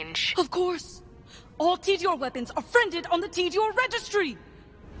range. Of course. All TDR weapons are friended on the TDR registry.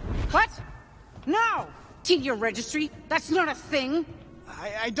 What? No! TDR registry? That's not a thing.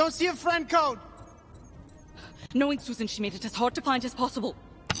 I don't see a friend code. Knowing Susan, she made it as hard to find as possible.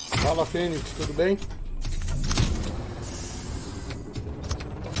 Fala, Fênix, tudo bem?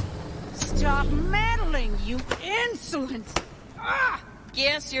 Stop meddling, you insolent! Ah!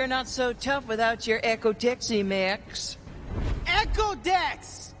 Guess you're not so tough without your Echo Dexy Max. Echo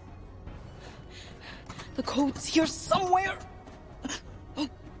Dex! The code's here somewhere. Oh,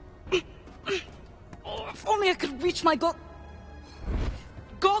 if only I could reach my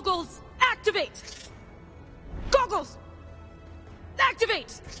goggles, activate! Goggles!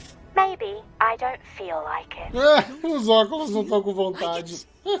 Activate! Maybe I don't feel like it. Os óculos não estão com vontade.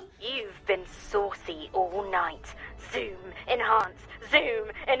 You've been saucy all night. Zoom, enhance, zoom,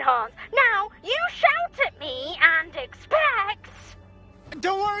 enhance. Now you shout at me and expect...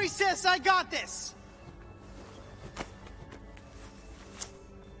 Don't worry, sis, I got this.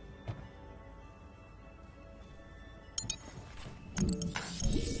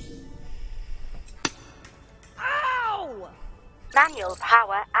 Ow! Manual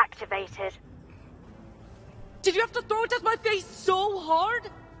power activated. Did you have to throw it at my face so hard?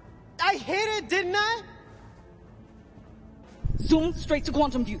 I hit it, didn't I? Zoom straight to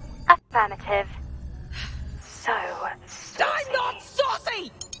quantum view. Affirmative. So saucy. I'm not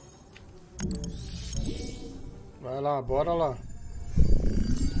saucy! Vai lá, bora lá.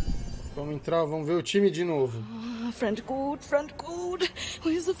 Vamos entrar, vamos ver o time de novo. Friend code, friend code.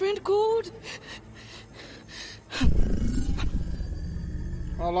 Where's the friend code?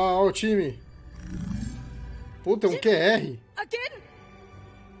 Olha lá, olha o time. Puta, é um QR. Again?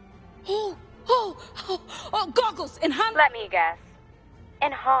 Oh, goggles, enhance. Let me guess.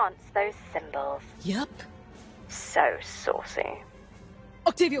 Enhance those symbols. Yep. So saucy.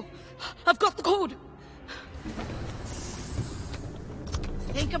 Octavio, I've got the code.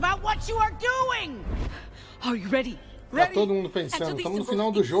 Think about what you are doing. Are you ready? Tá todo mundo pensando, estamos no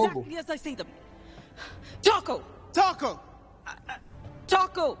final do jogo. Exactly as I say them. Taco. Taco.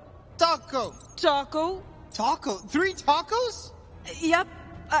 Taco. Taco. Taco. Taco? 3 tacos? Yep.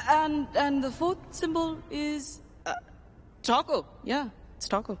 And the fourth symbol is taco. Yeah, it's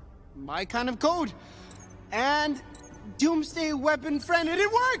taco. My kind of code. And Doomsday Weapon Friend, and it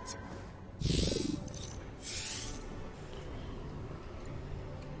worked!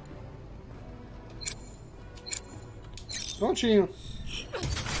 Prontinho.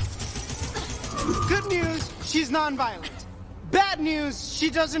 Good news, she's non-violent. Bad news, she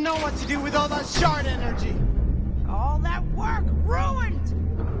doesn't know what to do with all that shard energy. All that work ruined!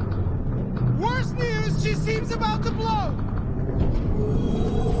 Worst news, she seems about to blow.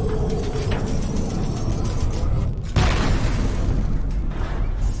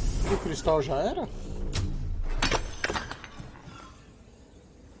 O cristal já era?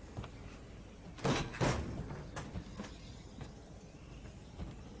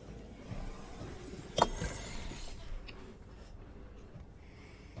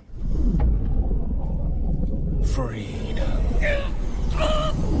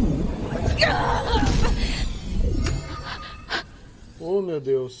 Oh, meu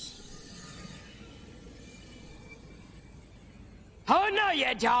Deus. Oh, no,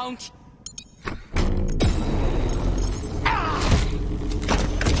 you don't.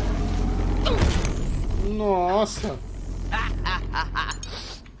 Nossa.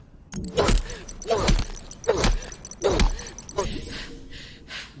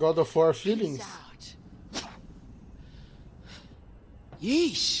 God of War feelings.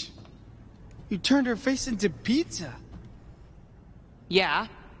 Yeesh. You turned her face into pizza. Yeah.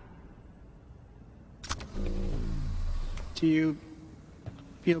 Do you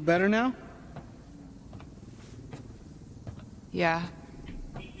feel better now? Yeah.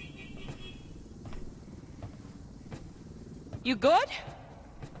 You good?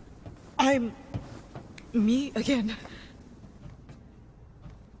 I'm... me again.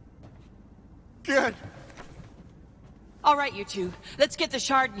 Good. All right, you two. Let's get the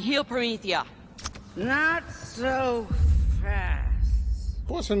shard and heal Promethea. Not so fast.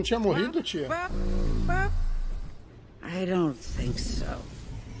 Pô, você não tinha morrido, tia? I don't think so.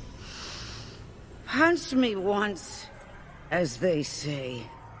 Punch me once, as they say.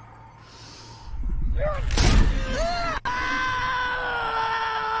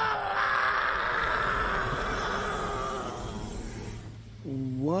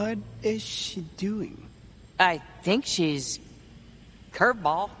 What is she doing? I think she's...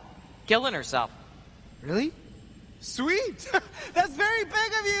 curveball. Killing herself. Really? Sweet! That's very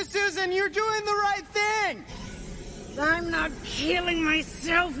big of you, Susan! You're doing the right thing! I'm not killing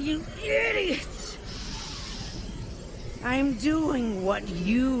myself, you idiots! I'm doing what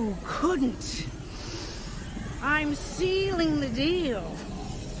you couldn't. I'm sealing the deal.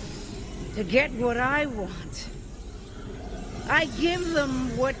 To get what I want. I give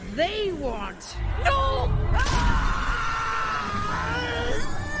them what they want. No!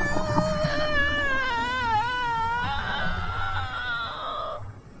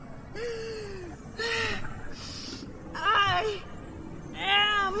 I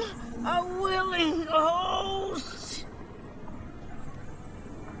am a willing host.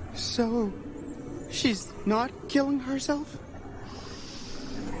 So, she's not killing herself?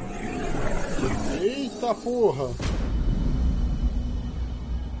 Eita porra!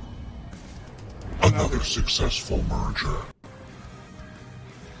 Another successful merger.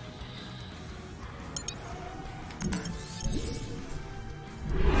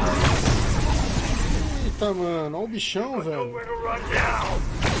 Eita, mano, olha o bichão, velho.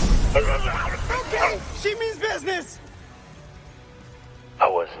 Okay, she means business! I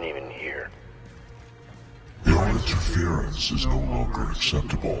wasn't even here. Your interference is no longer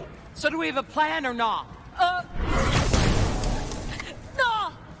acceptable. So do we have a plan or not?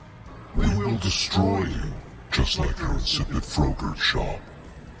 No! We will destroy you, just like your insipid Frogurt shop.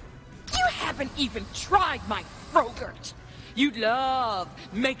 You haven't even tried my Frogurt. You'd love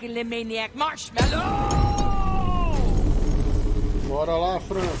making the maniac marshmallow! Bora lá,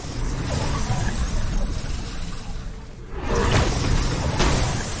 Fran.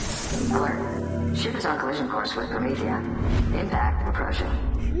 Alert. Ship is on collision course with Promethea. Impact approaching.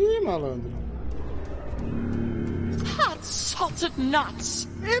 Ih, malandro. Hot salted nuts!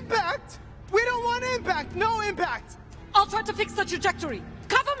 Impact! We don't want impact! No impact! I'll try to fix the trajectory.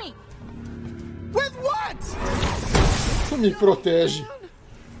 Cover me! With what? Me protege.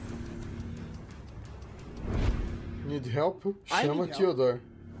 Need help? Chama Theodore.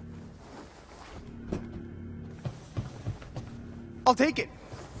 I'll take it.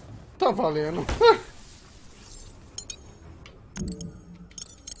 Tá valendo.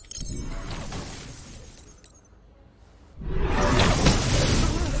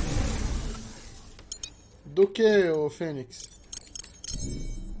 Do que, ô Fênix?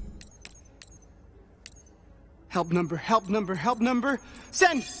 Help number, help number, help number.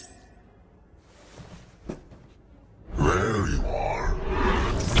 Send! There you are.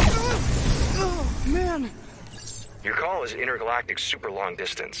 Oh, man. Your call is intergalactic super long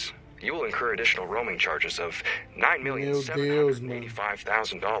distance. You will incur additional roaming charges of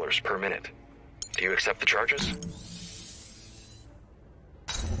 $9,785,000 per minute. Do you accept the charges?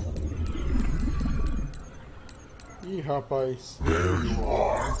 Ih, rapaz. There you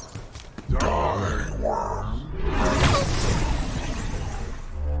are. Die, worm.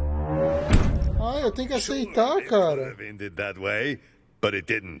 Ah, eu tenho que aceitar, cara. Ended that way, but it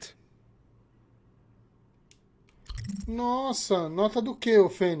didn't. Nossa, nota do que, ô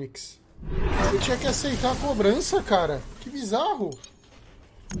Fênix? Eu tinha que aceitar a cobrança, cara. Que bizarro.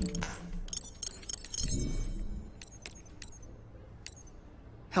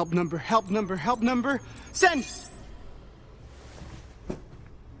 Help number, help number, help number. Send!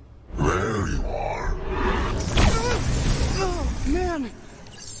 There you are. Oh, man.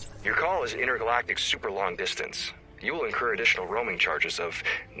 Your call is intergalactic super long distance. You will incur additional roaming charges of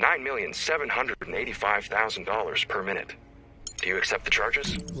 $9,785,000 per minute. Do you accept the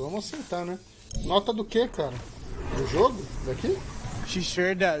charges? Vamos aceitar, né? Nota do que, cara? Do jogo? Daqui? She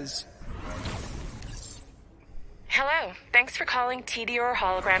sure does. Hello. Thanks for calling TD or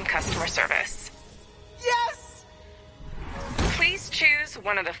Hologram customer service. Yes! Please choose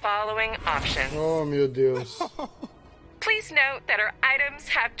one of the following options. Oh, meu Deus. Please note that our items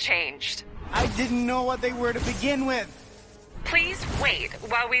have changed. I didn't know what they were to begin with. Please wait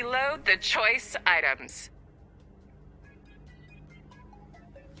while we load the choice items.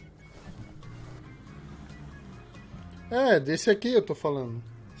 É, desse aqui eu tô falando.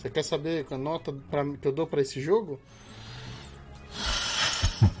 Você quer saber a nota que eu dou pra esse jogo?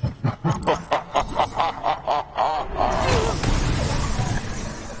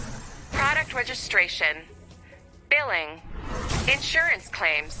 Product registration, billing, insurance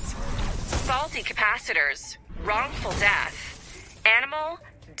claims, faulty capacitors, wrongful death, animal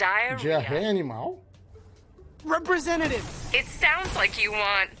diarrhea. Diarreia animal? Representative. It sounds like you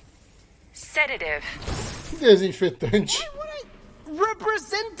want sedative. Desinfetante.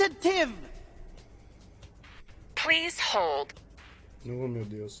 Representative. Please hold. Oh, meu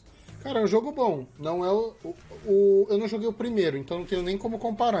Deus. Cara, é um jogo bom. Não é eu não joguei o primeiro, então não tenho nem como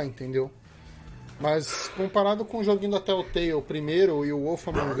comparar, entendeu? Mas comparado com o joguinho da Telltale, o primeiro e o Wolf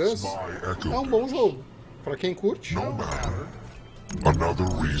Among Us, é um bom jogo. Pra quem curte. No matter. Another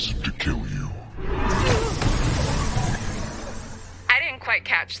reason to kill you. I didn't quite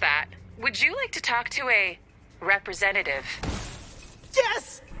catch that. Would you like to talk to a representative?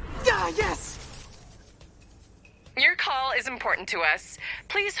 Yes! Yes! Your call is important to us.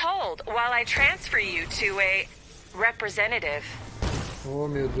 Please hold while I transfer you to a representative. Oh,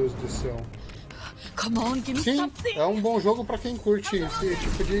 meu Deus do céu. Come on, give me Sim, something. é um bom jogo pra quem curte esse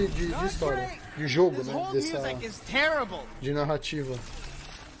tipo de história. De jogo, né? De narrativa.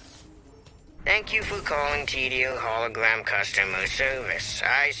 Thank you for calling TDO Hologram Customer Service.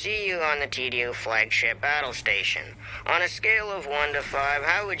 I see you on the TDO flagship battle station. On a scale of 1 to 5,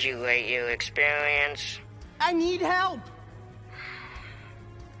 how would you rate your experience? I need help.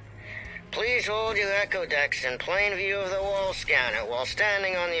 Please hold your echo decks in plain view of the wall scanner while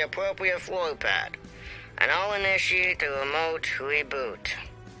standing on the appropriate floor pad. And I'll initiate the remote reboot.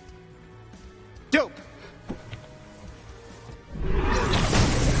 Dope.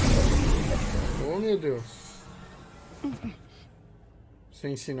 Oh, meu Deus.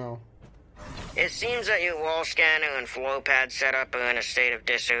 Sem sinal. It seems that your wall scanner and floor pad setup are in a state of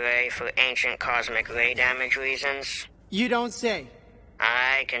disarray for ancient cosmic ray damage reasons. You don't say.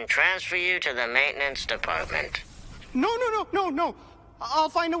 I can transfer you to the maintenance department. No. I'll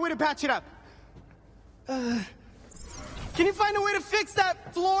find a way to patch it up. Can you find a way to fix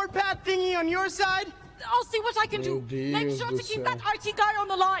that floor pad thingy on your side? I'll see what I can do. Make sure to keep that IT guy on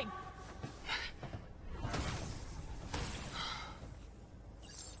the line.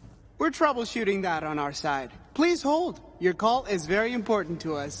 We're troubleshooting that on our side. Please hold. Your call is very important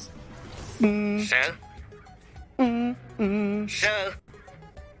to us. So? So?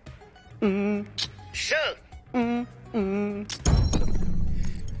 So?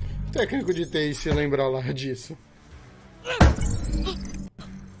 Técnico de TI se lembrar lá disso.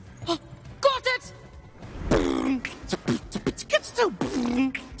 Got it!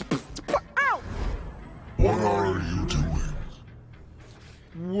 Ow! What are you doing?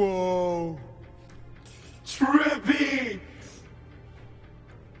 Whoa. Trippy!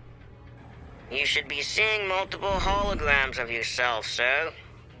 You should be seeing multiple holograms of yourself, sir.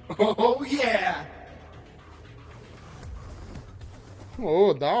 Oh, yeah!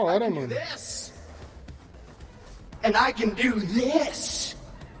 Oh, da hora, mano. This. And I can do this.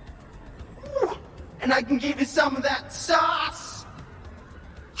 And I can give you some of that sauce.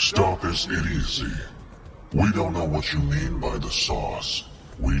 Stop is idiocy. We don't know what you mean by the sauce.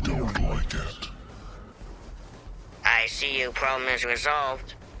 We don't like it. I see your problem is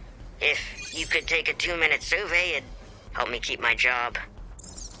resolved. If you could take a 2-minute survey, it'd help me keep my job.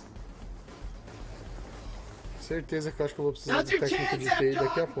 Certeza que eu acho que eu vou precisar de técnico de TI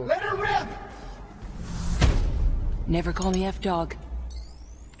daqui a pouco. Never call me F-Dog.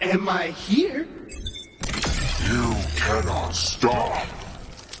 Am I here? You cannot stop.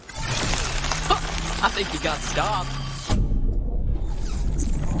 I think you got stopped.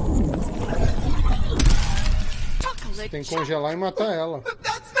 Tem que congelar e matar ela.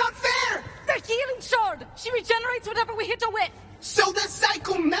 That's not fair! The healing sword! She regenerates whatever we hit her with! So the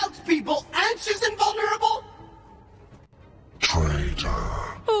cycle melts people and she's invulnerable? Traitor.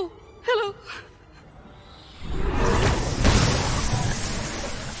 Oh, hello.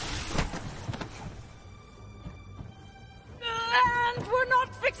 And we're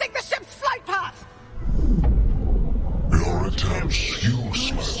not fixing the ship's flight path! Your attempts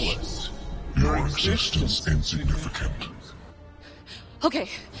useless. Your existence insignificant. Okay,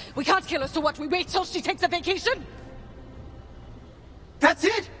 we can't kill her, so what? We wait till she takes a vacation? That's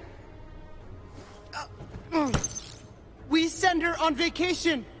it? We send her on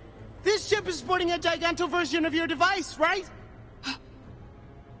vacation. This ship is sporting a giganto version of your device, right?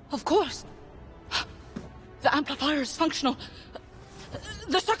 Of course. The The amplifier is functional.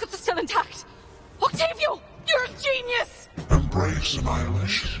 The circuits are still intact. Octavio, you're a genius! Embrace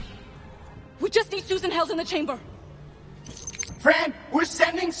annihilation. We just need Susan held in the chamber. Fran, we're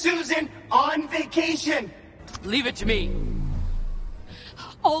sending Susan on vacation. Leave it to me.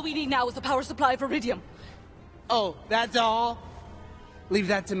 All we need now is a power supply of iridium. Oh, that's all? Leave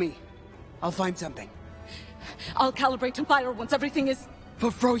that to me. I'll find something. I'll calibrate and fire once everything is... for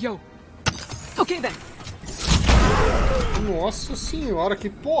Froyo. Okay then. Nossa senhora, que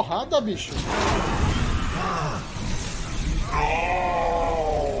porrada, bicho.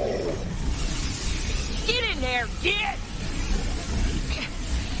 Get in there, get!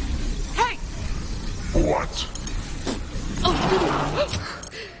 Hey! What?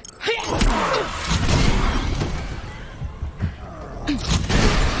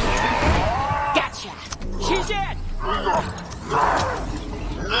 Gotcha! She's in!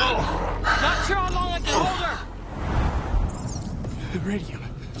 Not sure how long I can hold her! Iridium.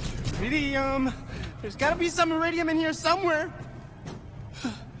 Iridium. There's gotta be some iridium in here somewhere.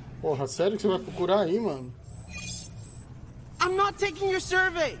 Porra, sério que você vai procurar aí, mano? I'm not taking your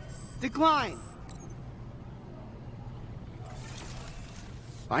survey. Decline.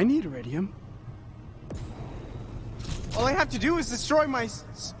 I need iridium. All I have to do is destroy my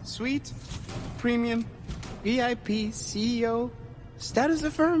suite, premium, VIP, CEO, status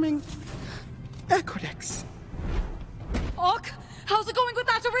affirming, Ecodex. Hawk, how's it going with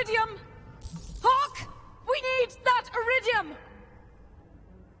that iridium? Hawk, we need that iridium.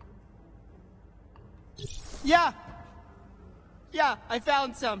 Yeah, I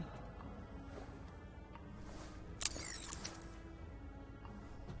found some.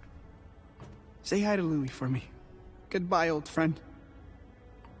 Say hi to Louie for me. Goodbye, old friend.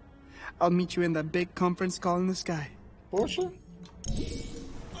 I'll meet you in that big conference call in the sky. Poxa.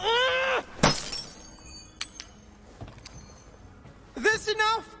 This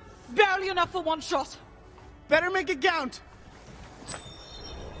enough? Barely enough for one shot. Better make it count.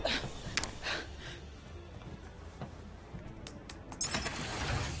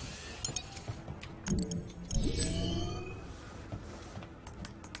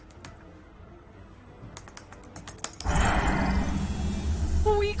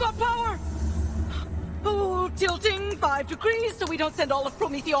 We got power! Oh, tilting 5 degrees so we don't send all of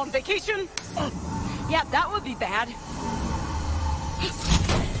Promethea on vacation. Yeah, that would be bad.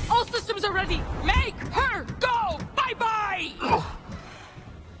 All systems are ready. Make her go! Bye-bye!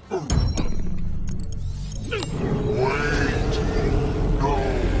 Wait. No.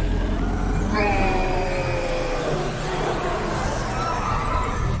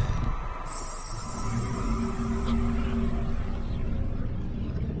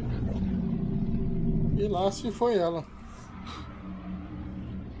 E lá se foi ela.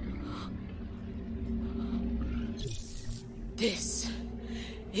 This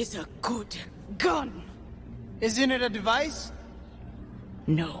is a good gun. Isn't it a device?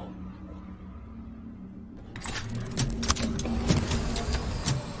 No.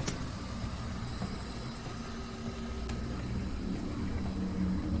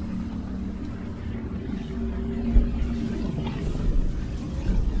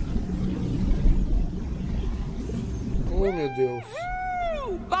 Oh, meu Deus.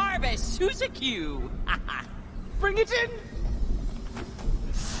 Woo! Barbie Suzuki! Bring it in!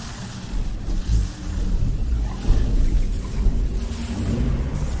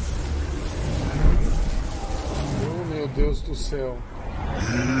 Oh, meu Deus do céu.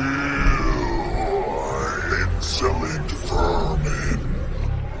 Insolent vermin.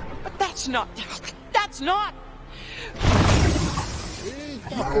 But that's not... That's not...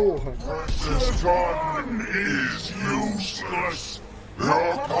 Eita porra. This gun is useless.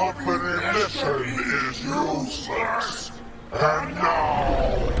 Your company mission is useless. And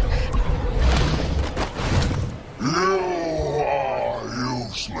now... you are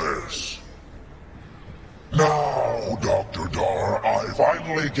useless. Now, Dr. Dar, I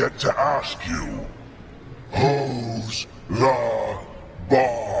finally get to ask you, who's the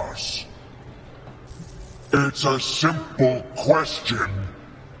boss? It's a simple question.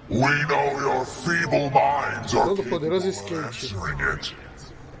 We know your feeble minds are capable of answering it.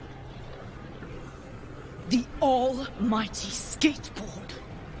 The almighty skateboard.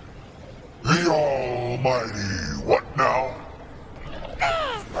 The almighty what now?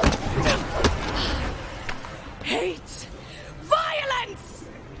 Hate violence!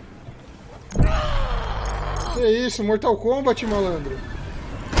 Que isso, Mortal Kombat, malandro.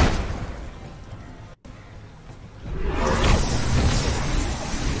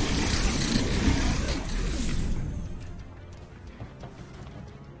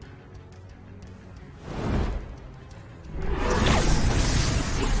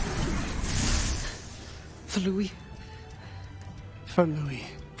 For Louis. For Louis.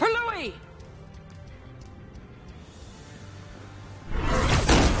 For Louis!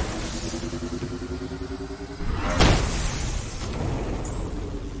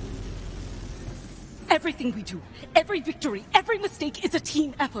 Everything we do, every victory, every mistake is a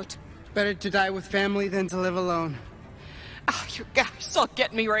team effort. Better to die with family than to live alone. Oh, you guys all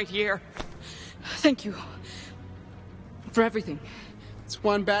get me right here. Thank you. For everything. It's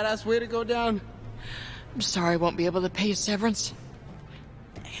one badass way to go down. I'm sorry I won't be able to pay you severance.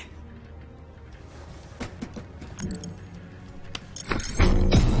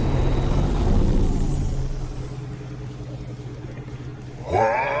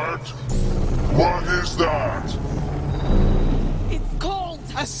 What? What is that? It's called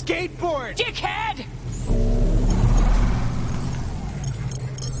a skateboard! Dickhead!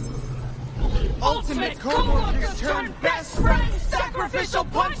 Ultimate co-workers turn best friends! Sacrificial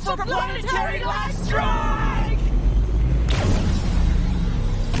punch for planetary last strike!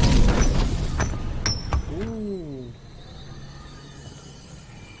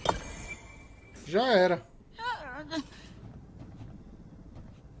 Já era.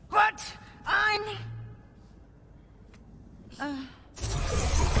 But I'm...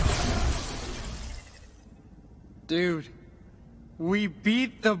 Dude, we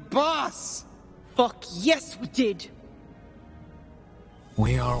beat the boss! Fuck yes, we did!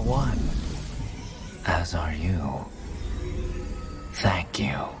 We are one, as are you. Thank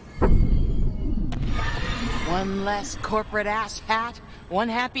you. One less corporate asshat, one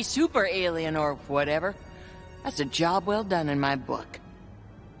happy super alien or whatever. That's a job well done in my book.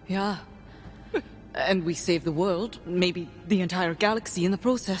 Yeah. And we saved the world, maybe the entire galaxy in the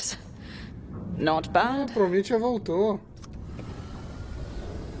process. Not bad. Provavelmente voltou.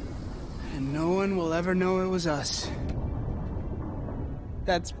 And no one will ever know it was us.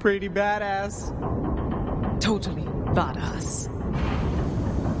 That's pretty badass. Totally badass.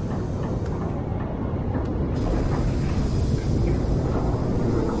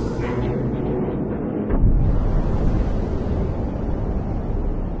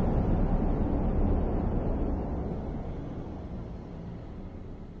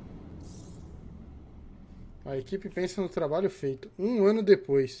 A equipe pensa no trabalho feito. 1 ano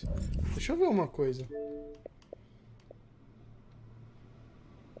depois. Deixa eu ver uma coisa.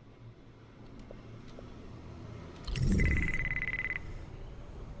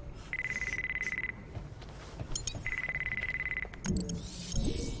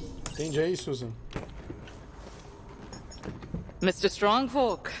 Entende aí, Susan? Mr.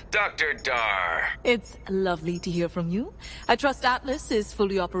 Strongfolk. Dr. Dar. It's lovely to hear from you. I trust Atlas is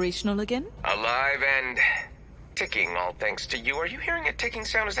fully operational again? Alive and ticking, all thanks to you. Are you hearing a ticking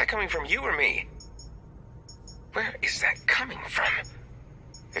sound? Is that coming from you or me? Where is that coming from?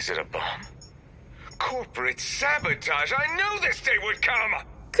 Is it a bomb? Corporate sabotage! I knew this day would come!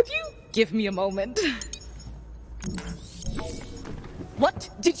 Could you give me a moment? What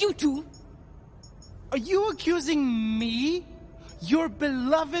did you do? Are you accusing me, your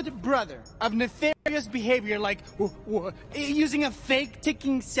beloved brother, of nefarious behavior like using a fake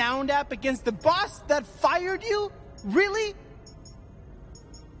ticking sound app against the boss that fired you? Really?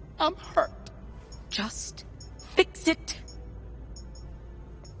 I'm hurt. Just fix it.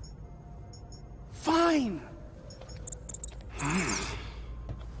 Fine.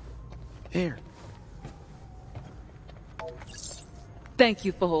 Here. Thank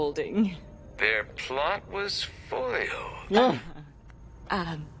you for holding. Their plot was foiled. Yeah.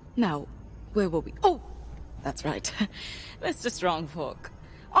 Now, where were we? Oh, that's right. Mr. Strongfolk.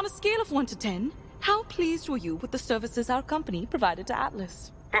 On a scale of 1 to 10, how pleased were you with the services our company provided to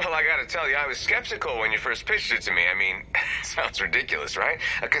Atlas? Well, I gotta tell you, I was skeptical when you first pitched it to me. I mean, sounds ridiculous, right?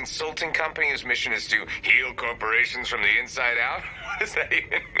 A consulting company whose mission is to heal corporations from the inside out? What does that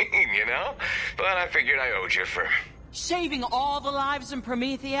even mean, you know? But I figured I owed you for... Saving all the lives in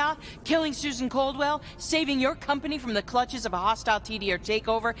Promethea, killing Susan Coldwell, saving your company from the clutches of a hostile TDR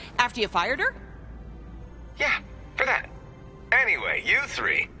takeover after you fired her? Yeah, for that. Anyway, you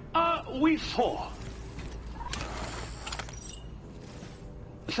three. We 4.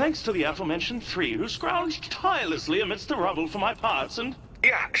 Thanks to the aforementioned 3 who scrounged tirelessly amidst the rubble for my parts and...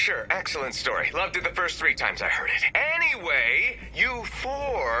 Yeah, sure, excellent story. Loved it the first 3 times I heard it. Anyway, you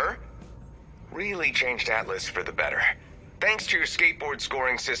 4... really changed Atlas for the better. Thanks to your skateboard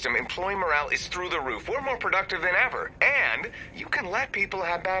scoring system, employee morale is through the roof. We're more productive than ever. And you can let people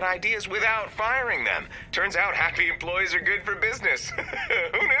have bad ideas without firing them. Turns out happy employees are good for business.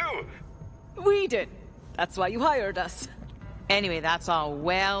 Who knew? We did. That's why you hired us. Anyway, that's all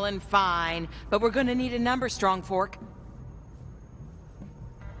well and fine, but we're gonna need a number, Strongfork.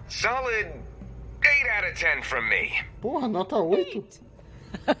 Solid 8 out of 10 from me. Porra, nota 8.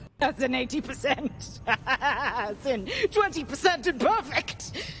 That's an 80%. That's an 20% and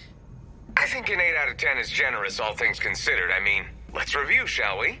perfect. I think an 8 out of 10 is generous, all things considered. I mean, let's review,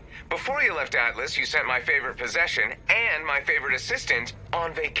 shall we? Before you left Atlas, you sent my favorite possession and my favorite assistant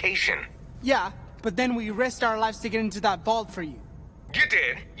on vacation. Yeah, but then we risked our lives to get into that vault for you. You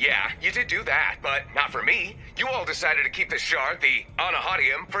did. Yeah, you did do that, but not for me. You all decided to keep the shard, the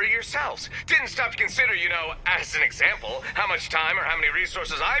Anahadium, for yourselves. Didn't stop to consider, you know, as an example, how much time or how many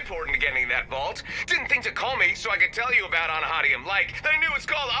resources I poured into getting that vault. Didn't think to call me so I could tell you about Anahadium, like that I knew it's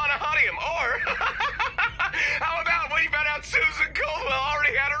called Anahadium, or... how about when you found out Susan Coldwell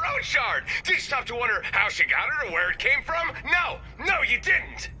already had her own shard? Did you stop to wonder how she got it or where it came from? No, you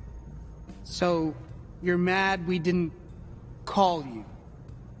didn't. So, you're mad we didn't call you?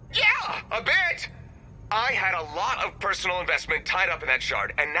 Yeah, a bit. I had a lot of personal investment tied up in that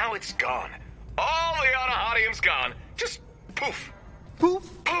shard, and now it's gone. All the Anahadium's gone. Just poof.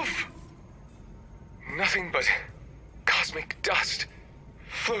 Poof? Poof. Nothing but cosmic dust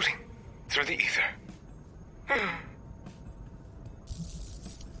floating through the ether.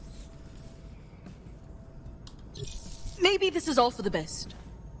 Maybe this is all for the best.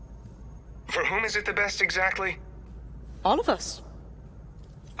 For whom is it the best exactly? All of us.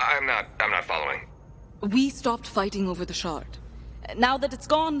 I'm not following. We stopped fighting over the shard. Now that it's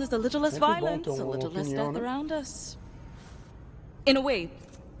gone, there's a little less violence, a little less death around us. In a way,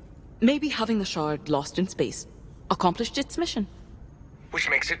 maybe having the shard lost in space accomplished its mission. Which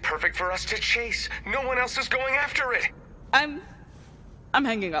makes it perfect for us to chase. No one else is going after it. I'm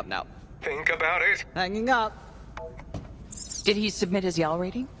hanging up now. Think about it. Hanging up. Did he submit his YAL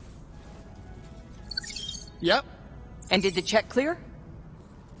rating? Yep. And did the check clear?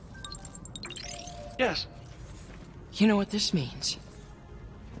 Yes. You know what this means?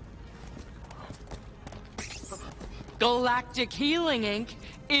 Galactic Healing Inc.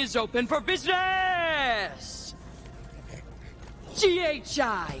 is open for business!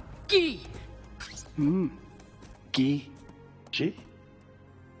 GHI, G. G. G?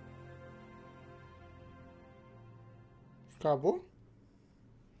 Acabou?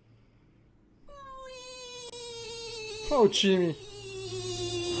 Olha o time.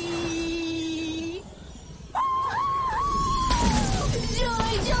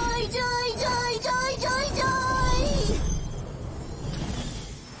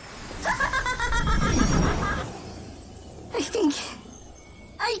 I think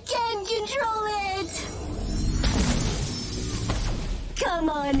I can control it. Come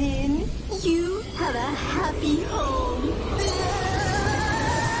on in. You have a happy home.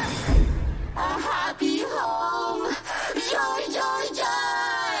 A happy home. Joy, joy,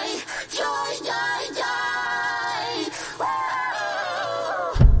 joy. Joy, joy, joy.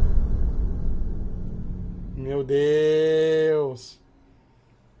 Meu Deus.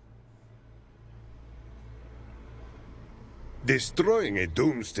 Destroying a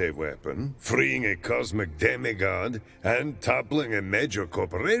doomsday weapon, freeing a cosmic demigod, and toppling a major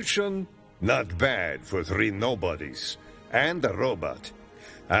corporation? Not bad for 3 nobodies. And a robot.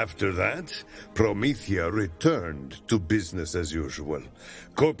 After that, Promethea returned to business as usual.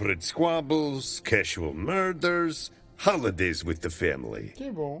 Corporate squabbles, casual murders, holidays with the family.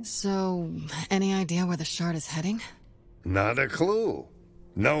 So, any idea where the shard is heading? Not a clue.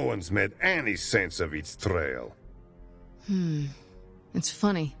 No one's made any sense of its trail. It's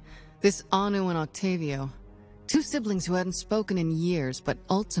funny. This Anu and Octavio, 2 siblings who hadn't spoken in years, but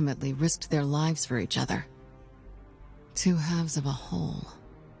ultimately risked their lives for each other. 2 halves of a whole.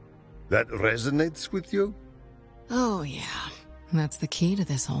 That resonates with you? Oh, yeah. That's the key to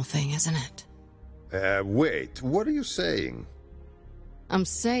this whole thing, isn't it? Wait, what are you saying? I'm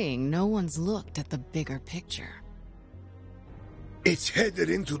saying no one's looked at the bigger picture. It's headed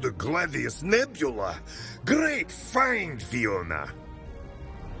into the Gladius Nebula. Great find, Fiona.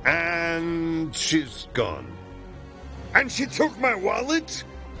 And she's gone. And she took my wallet?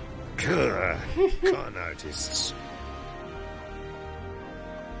 Con artists.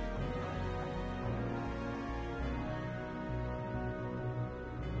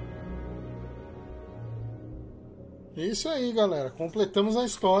 Isso aí, galera. Completamos a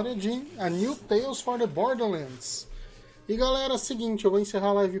história de A New Tales for the Borderlands. E galera, é o seguinte, eu vou encerrar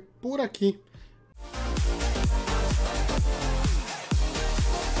a live por aqui.